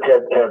 had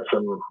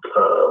some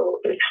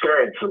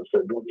experiences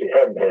that Bootsy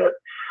hadn't had.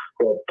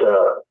 But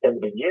in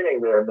the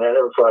beginning there, man,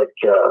 it was like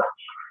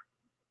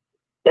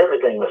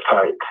everything was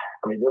tight.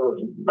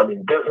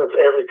 Business,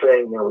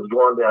 everything was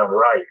going down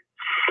right.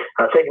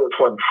 I think it was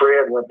when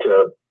Fred went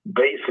to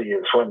Basie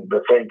is when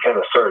the thing kind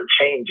of started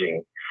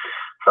changing.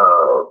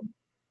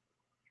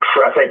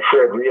 I think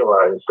Fred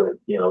realized that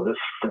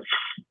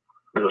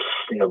there's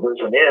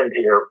an end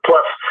here.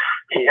 Plus,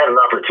 he had an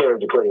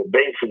opportunity to play at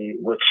Basie,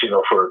 which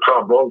for a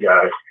trombone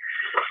guy,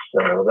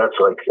 that's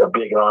like a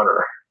big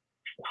honor.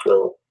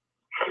 So,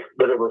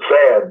 but it was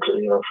sad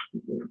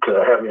to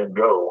have him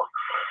go.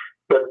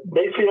 But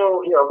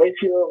Maceo,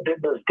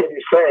 did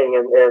his thing,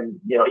 and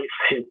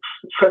he's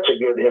such a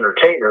good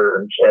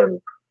entertainer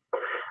and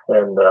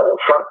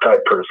front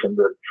type person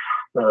that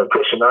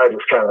Chris and I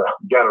just kind of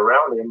got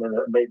around him, and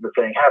it made the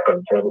thing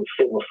happen, and it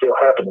was still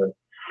happening.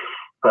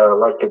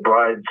 Like the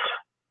Brides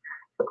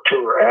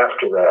tour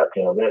after that,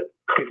 that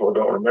people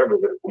don't remember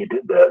that we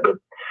did that, but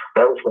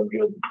that was some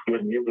good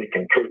music,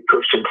 and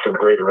Chris did some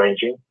great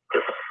arranging.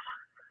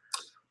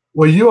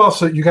 Well,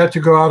 you got to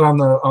go out on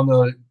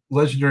the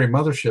legendary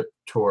Mothership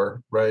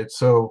tour, right?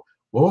 So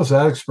what was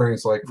that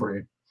experience like for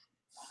you?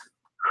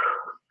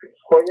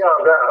 Well, yeah,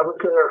 I was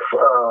there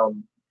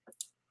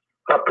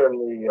up in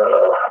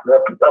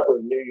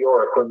New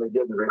York when they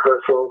did the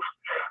rehearsals.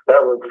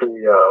 That was the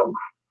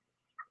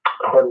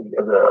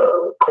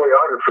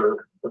choreographer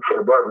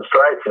for Barbra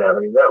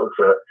Streisand. That was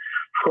a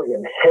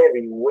freaking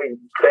heavyweight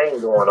thing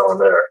going on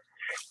there,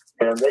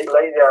 and they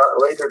laid it out,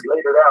 like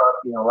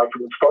it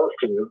was supposed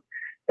to.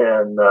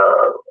 And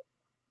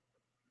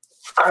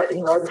I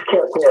just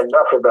can't say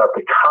enough about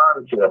the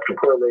concept of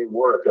where they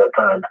were at that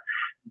time.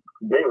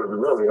 They were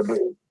really,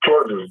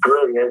 George was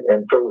brilliant,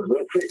 and so was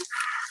Lucy.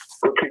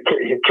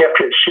 He kept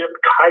his ship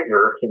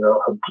tighter,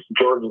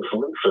 George was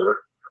looser,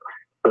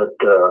 but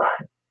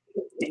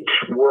each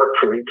worked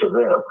for each of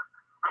them.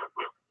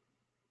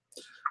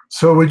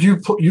 So would you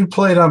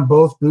played on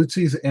both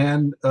Bootsy's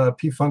and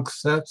P-Funk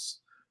sets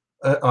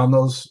on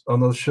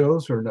those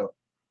shows, or no?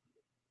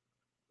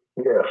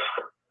 Yes.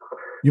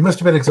 You must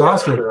have been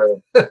exhausted.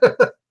 Yes,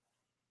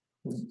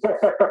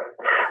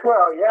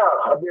 well, yeah.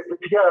 But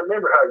you got to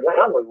remember how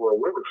young we were.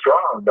 We were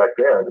strong back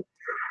then.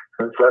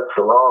 Since that's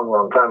a long,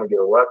 long time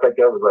ago. Well, I think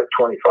I was like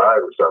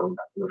 25 or something.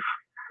 It was,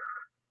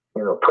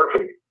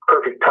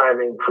 perfect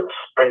timing for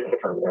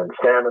strength and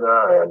stamina,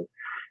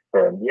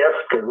 and yes,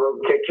 the road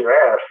kicked your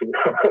ass.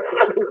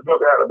 There's no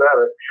doubt about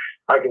it.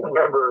 I can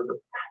remember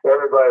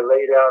everybody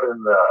laid out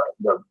in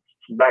the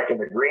back in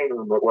the green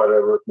room or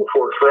whatever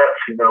before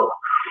sets, in the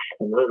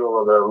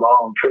middle of their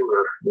long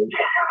tour. It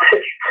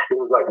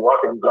was like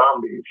walking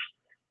zombies.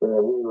 We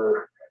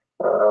were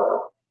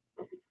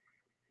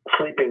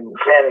sleeping,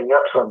 standing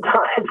up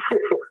sometimes.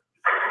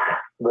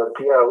 But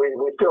yeah, we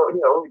still,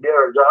 we did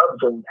our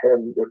jobs,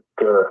 and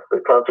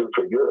the concerts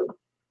were good.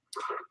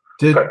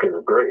 In fact, it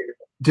was great.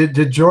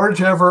 Did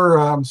George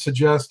ever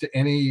suggest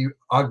any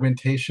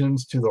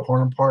augmentations to the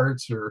horn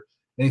parts or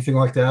anything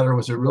like that, or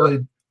was it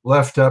really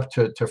left up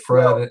to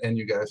Fred and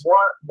you guys?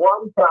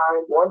 One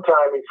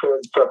time he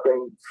said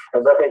something,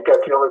 and I think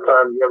that's the only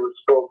time he ever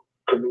spoke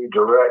to me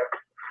direct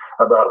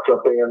about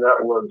something, and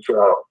that was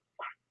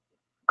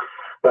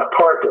that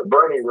part that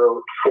Bernie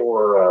wrote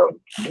for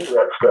Do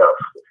That Stuff.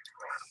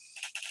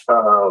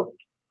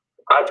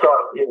 I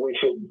thought we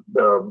should,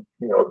 do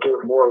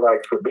it more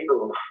like the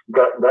Beatles,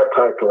 that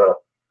type of,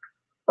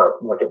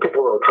 like a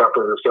piccolo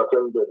trumpet or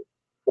something. But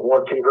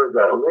once he heard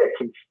that lick,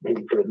 he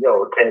said,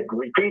 and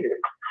repeat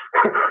it.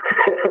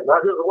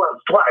 Not just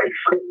once,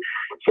 twice.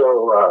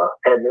 So,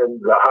 and then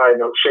the high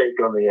note shake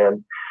on the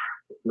end.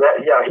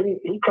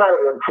 He kind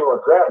of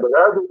influenced that. But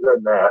other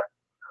than that,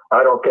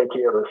 I don't think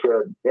he ever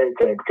said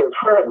anything, because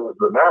Fred was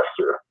the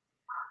master.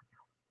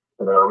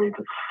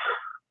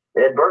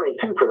 And Bernie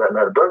too, for that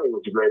matter. Bernie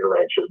was a great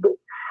arranger, but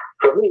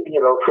for me,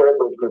 Fred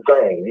was the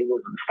thing. He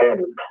was the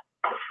standard.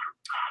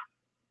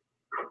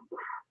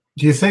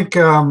 Do you think?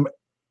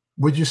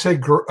 Would you say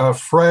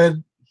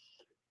Fred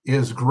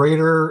is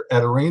greater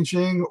at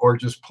arranging or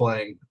just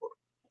playing?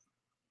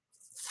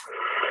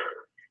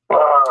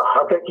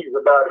 I think he's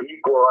about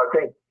equal. I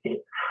think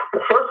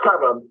the first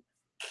time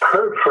I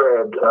heard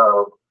Fred,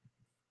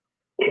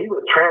 he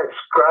was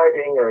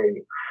transcribing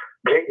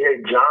a J.J.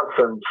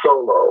 Johnson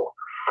solo.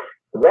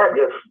 That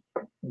just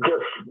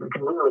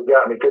really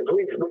got me, because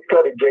we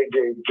studied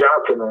J.J.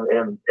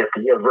 Johnson at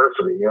the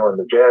university, in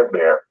the jazz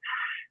band,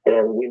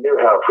 and we knew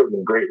how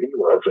freaking great he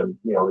was, and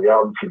the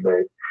albums he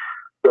made.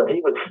 But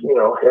he was,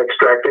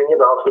 extracting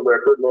it off the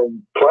record and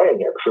then playing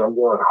it. So I'm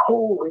going,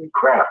 holy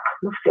crap,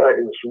 this guy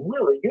is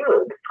really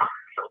good.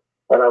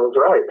 And I was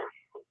right.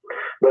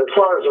 But as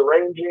far as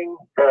arranging,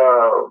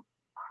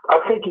 I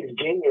think he's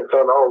genius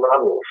on all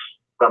levels.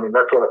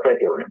 That's what I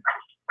think of him.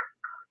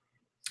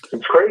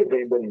 He's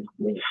crazy, but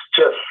he's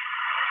just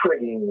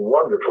frigging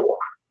wonderful.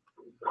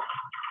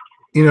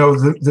 you know,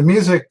 the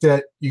music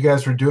that you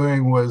guys were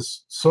doing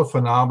was so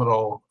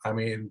phenomenal. I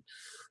mean,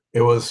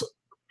 it was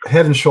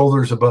head and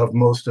shoulders above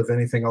most of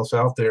anything else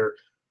out there.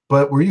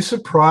 But were you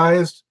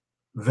surprised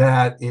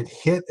that it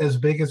hit as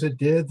big as it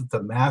did, that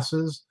the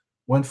masses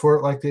went for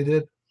it like they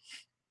did?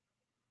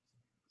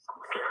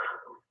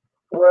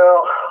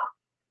 Well,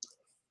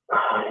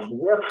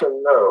 yes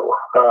and no.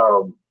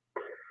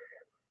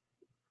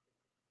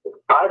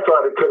 I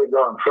thought it could have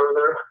gone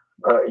further.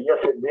 Yes,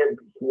 it did.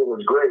 It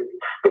was great.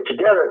 But you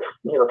got to,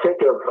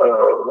 think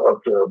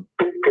of the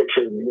big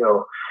picture.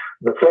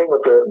 The thing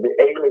with the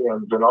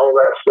aliens and all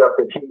that stuff.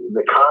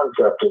 The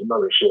concept of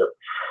mothership.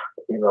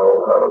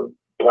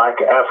 Black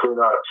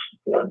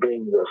astronauts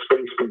being the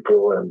space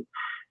people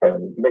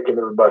and making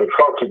everybody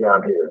funky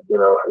down here.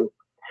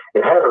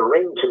 It had a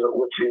ring to it,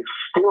 which is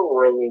still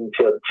ringing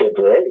to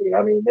today.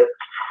 I mean,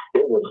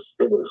 it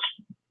was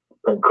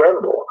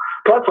incredible.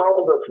 Plus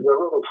all the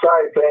little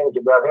side things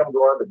about him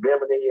going to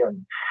Bimini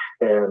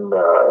and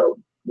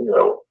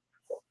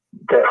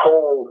that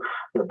whole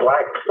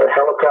black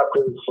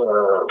helicopters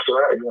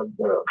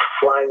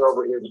flying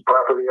over his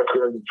property up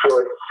there in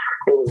Detroit.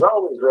 It was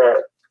always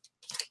that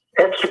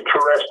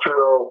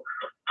extraterrestrial,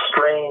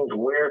 strange,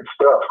 weird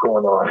stuff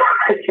going on,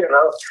 and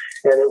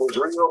it was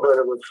real, but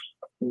it was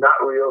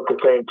not real at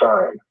the same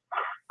time.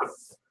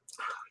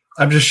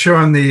 I'm just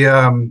showing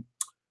the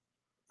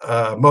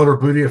Motor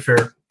Booty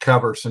Affair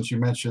cover since you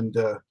mentioned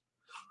that.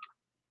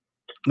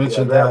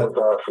 that. Was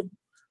awesome.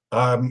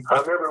 I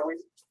remember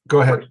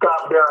go ahead. We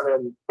stopped down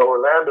in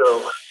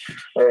Orlando,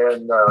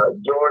 and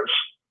George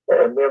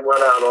and then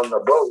went out on the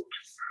boat,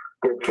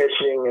 did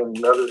fishing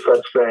and other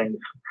such things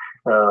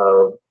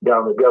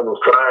down the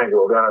Devil's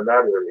Triangle, down in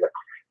that area,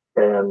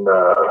 and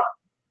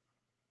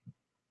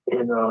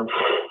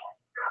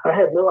I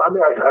had no. I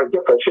mean, I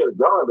guess I should have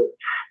gone,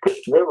 but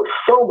there was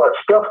so much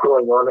stuff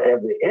going on,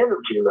 and the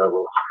energy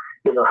level.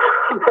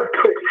 That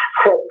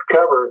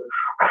cover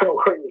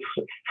where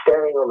he's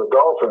standing on the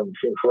dolphins.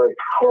 It's like,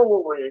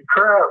 holy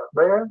crap,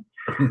 man!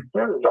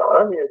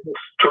 It's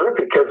just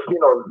terrific because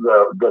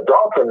the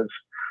dolphin is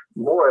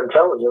more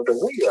intelligent than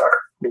we are.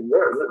 I mean,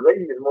 they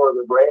use more of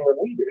their brain than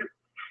we do.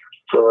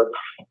 So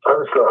I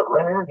just thought,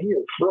 man, he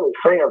is really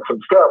saying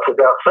some stuff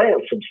without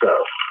saying some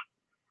stuff.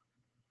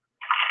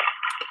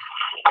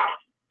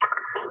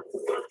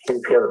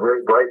 He's got a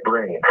very bright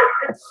brain.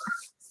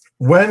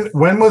 When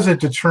was it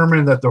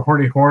determined that the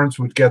Horny Horns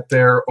would get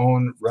their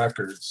own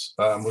records?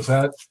 Was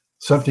that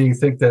something you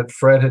think that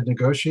Fred had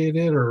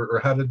negotiated, or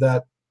how did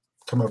that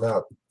come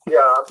about? Yeah,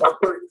 I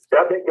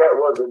think that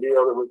was the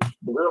deal. It was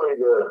really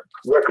the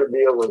record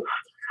deal was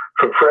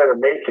for Fred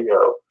and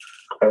Maceo,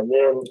 and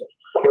then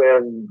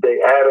when they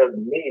added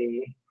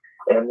me,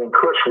 and then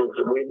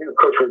we knew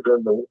Kush was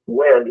in the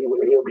wind. He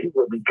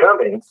would be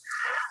coming.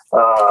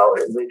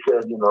 They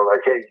said,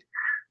 hey,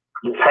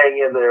 just hang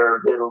in there.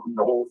 It'll,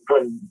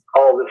 when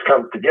all this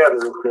comes together,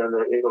 then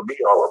it'll be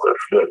all of us.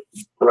 But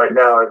right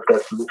now,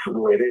 this is the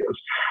way it is,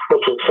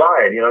 which was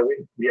fine.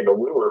 We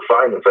were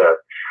fine with that.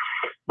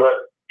 But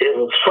it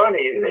was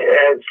funny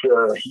as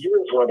the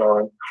years went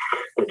on.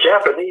 The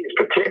Japanese,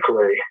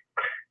 particularly,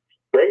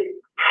 they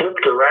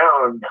flipped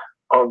around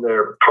on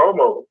their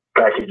promo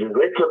packages.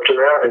 They flipped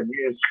around and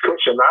used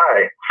Kush and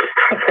I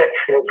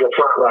as the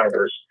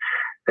frontliners.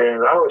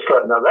 And I always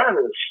thought, now that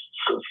is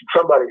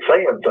somebody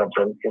saying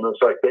something.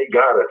 It's like they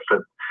got us,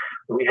 and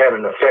we had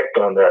an effect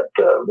on that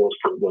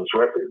those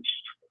records.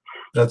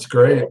 That's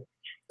great.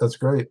 That's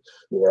great.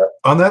 Yeah.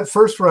 On that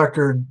first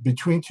record,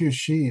 Between Two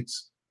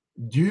Sheets,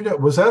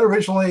 was that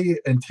originally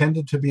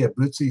intended to be a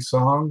Bootsy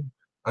song?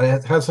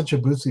 It has such a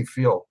Bootsy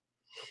feel.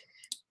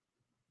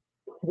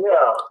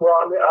 Yeah. Well,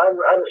 I mean,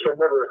 I just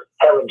remember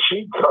having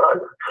sheets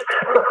on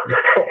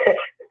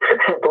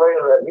and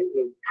playing that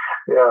music.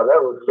 Yeah,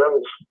 that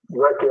was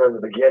right there in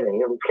the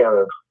beginning. It was kind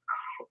of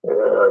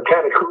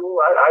cool.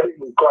 I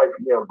didn't quite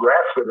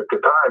grasp it at the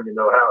time.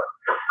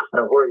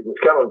 How where he was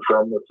coming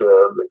from with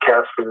the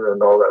Casper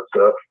and all that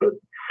stuff. But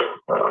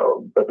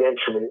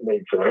eventually it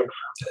made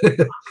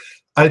sense.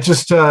 I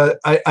just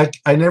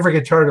I never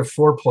get tired of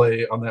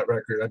Foreplay on that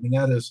record. I mean,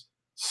 that is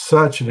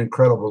such an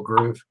incredible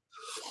groove.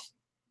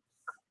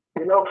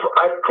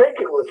 I think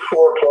it was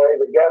Foreplay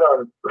that got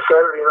on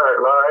Saturday Night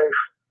Live.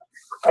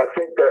 I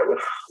think that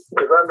was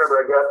because I remember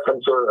I got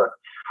some sort of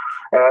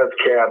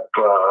ASCAP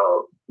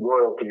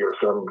royalty or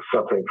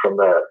something from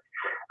that.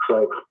 It's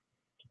like,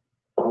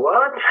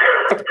 what?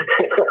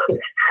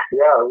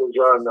 Yeah, it was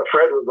on.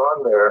 Fred was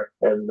on there,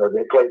 and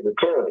they played the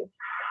tune.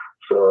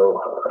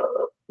 So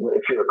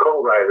if you're a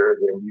co-writer,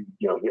 then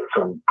you get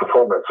some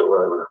performance or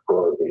whatever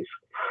royalties,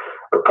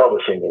 or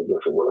publishing, I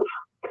guess it was.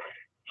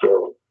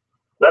 So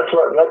that's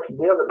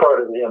the other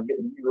part of the.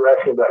 You were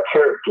asking about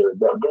character,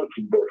 about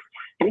Bootsy, but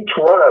each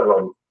one of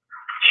them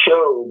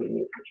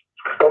showed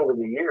over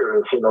the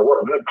years,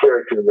 what good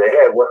character they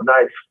had, what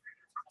nice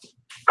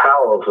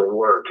pals they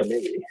were to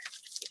me.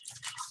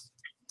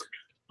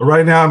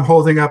 Right now, I'm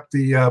holding up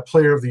the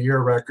Player of the Year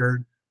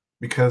record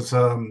because,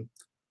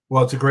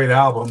 well, it's a great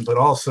album, but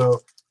also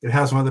it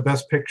has one of the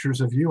best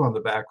pictures of you on the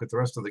back with the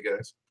rest of the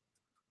guys.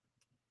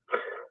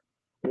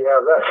 Yeah,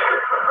 that's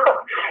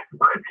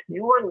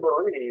you wouldn't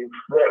believe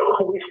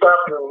that we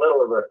stopped in the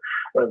middle of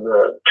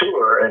the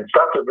tour and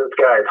stopped at this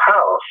guy's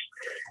house,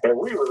 and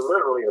we were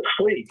literally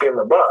asleep in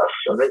the bus.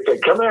 And they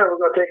said, "Come here, we're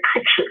going to take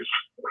pictures."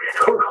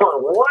 We're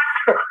going, "What?"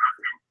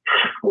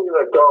 We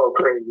looked all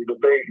crazy,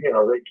 but they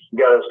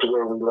got us to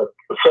where we looked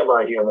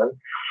semi-human,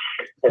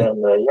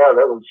 and yeah,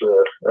 that was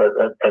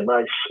a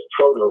nice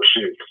photo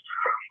shoot.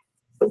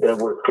 But that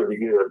worked pretty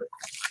good.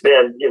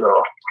 And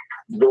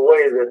the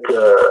way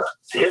that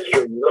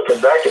history,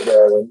 looking back at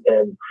that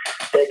and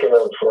thinking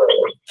of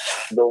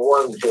the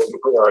ones that,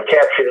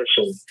 Catfish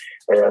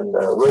and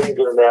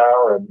Razor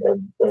now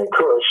and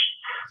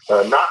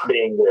Kush not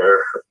being there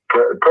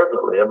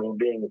presently, I mean,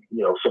 being,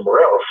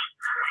 somewhere else,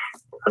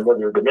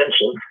 another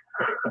dimension.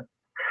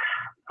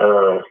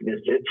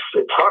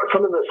 It's hard.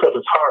 Some of this stuff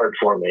is hard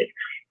for me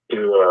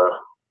to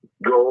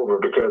go over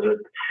because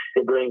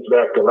it brings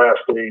back the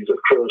last days of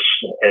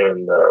Kush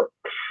and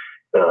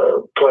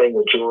playing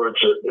with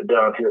George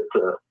down here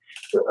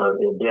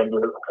in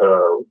Denver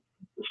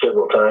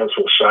several times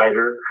with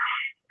Scheider,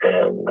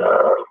 and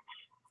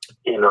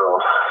it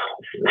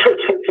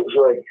was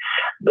like,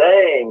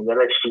 dang. The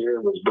next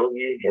year was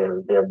Boogie,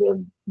 and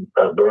then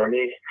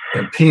Bernie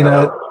and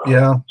Peanut,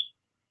 yeah.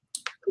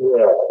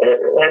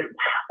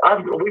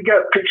 And we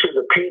got pictures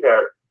of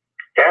Peanut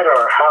at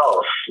our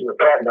house.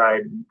 Pat and I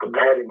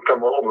had him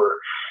come over.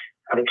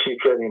 I think she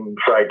fed him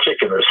fried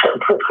chicken or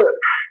something.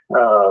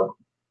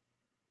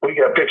 We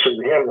got pictures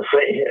of him and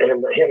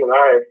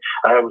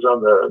I was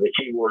on the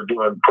keyboard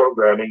doing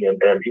programming,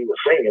 and he was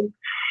singing.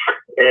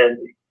 And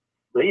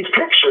these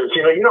pictures,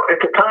 at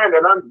the time,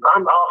 and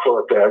I'm awful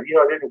at that.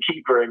 I didn't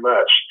keep very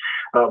much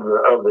of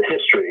the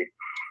history.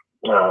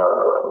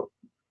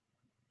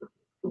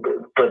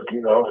 But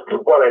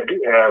what I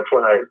do have,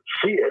 when I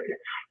see it,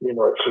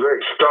 it's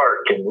very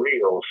stark and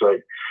real. It's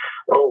like,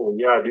 oh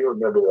yeah, I do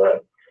remember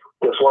that.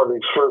 That's one of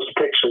these first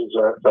pictures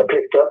I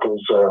picked up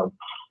was,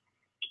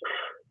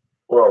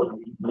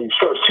 these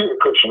first two are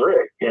Kush and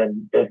Rick,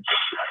 and there's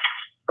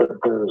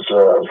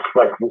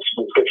like this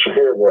picture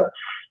here,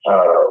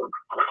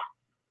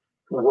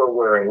 we're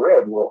wearing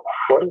red. Well,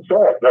 what is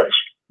that? That's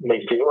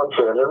Maceo and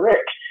Fred and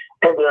Rick,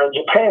 and they're in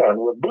Japan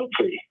with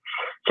Bootsy.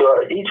 So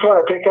each one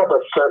I pick up, I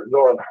start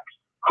going,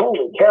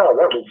 holy cow,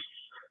 that was,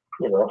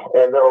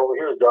 and then over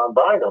here is Don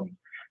Bynum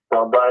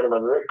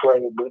and Rick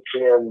playing with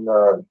Bootsy and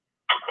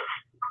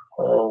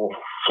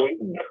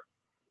Sweden.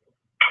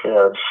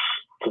 Yeah,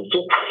 it's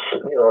just,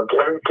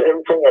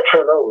 everything I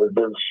turn over,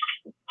 there's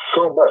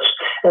so much.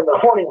 And the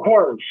Horny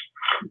Horns,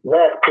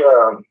 that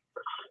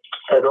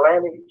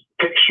Atlantic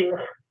picture,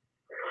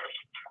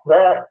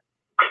 that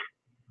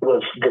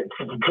was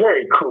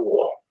very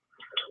cool.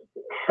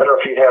 I don't know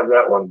if you have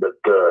that one, but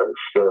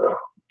it's the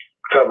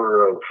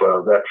cover of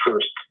that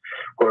first,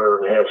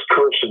 where it has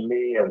Kush and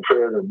me and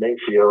Fred and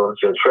Maceo. It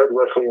says Fred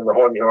Wesley and the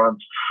Horny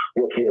Horns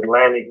with the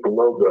Atlantic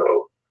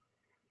logo.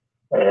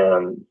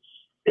 And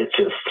it's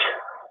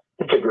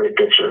a great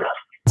picture.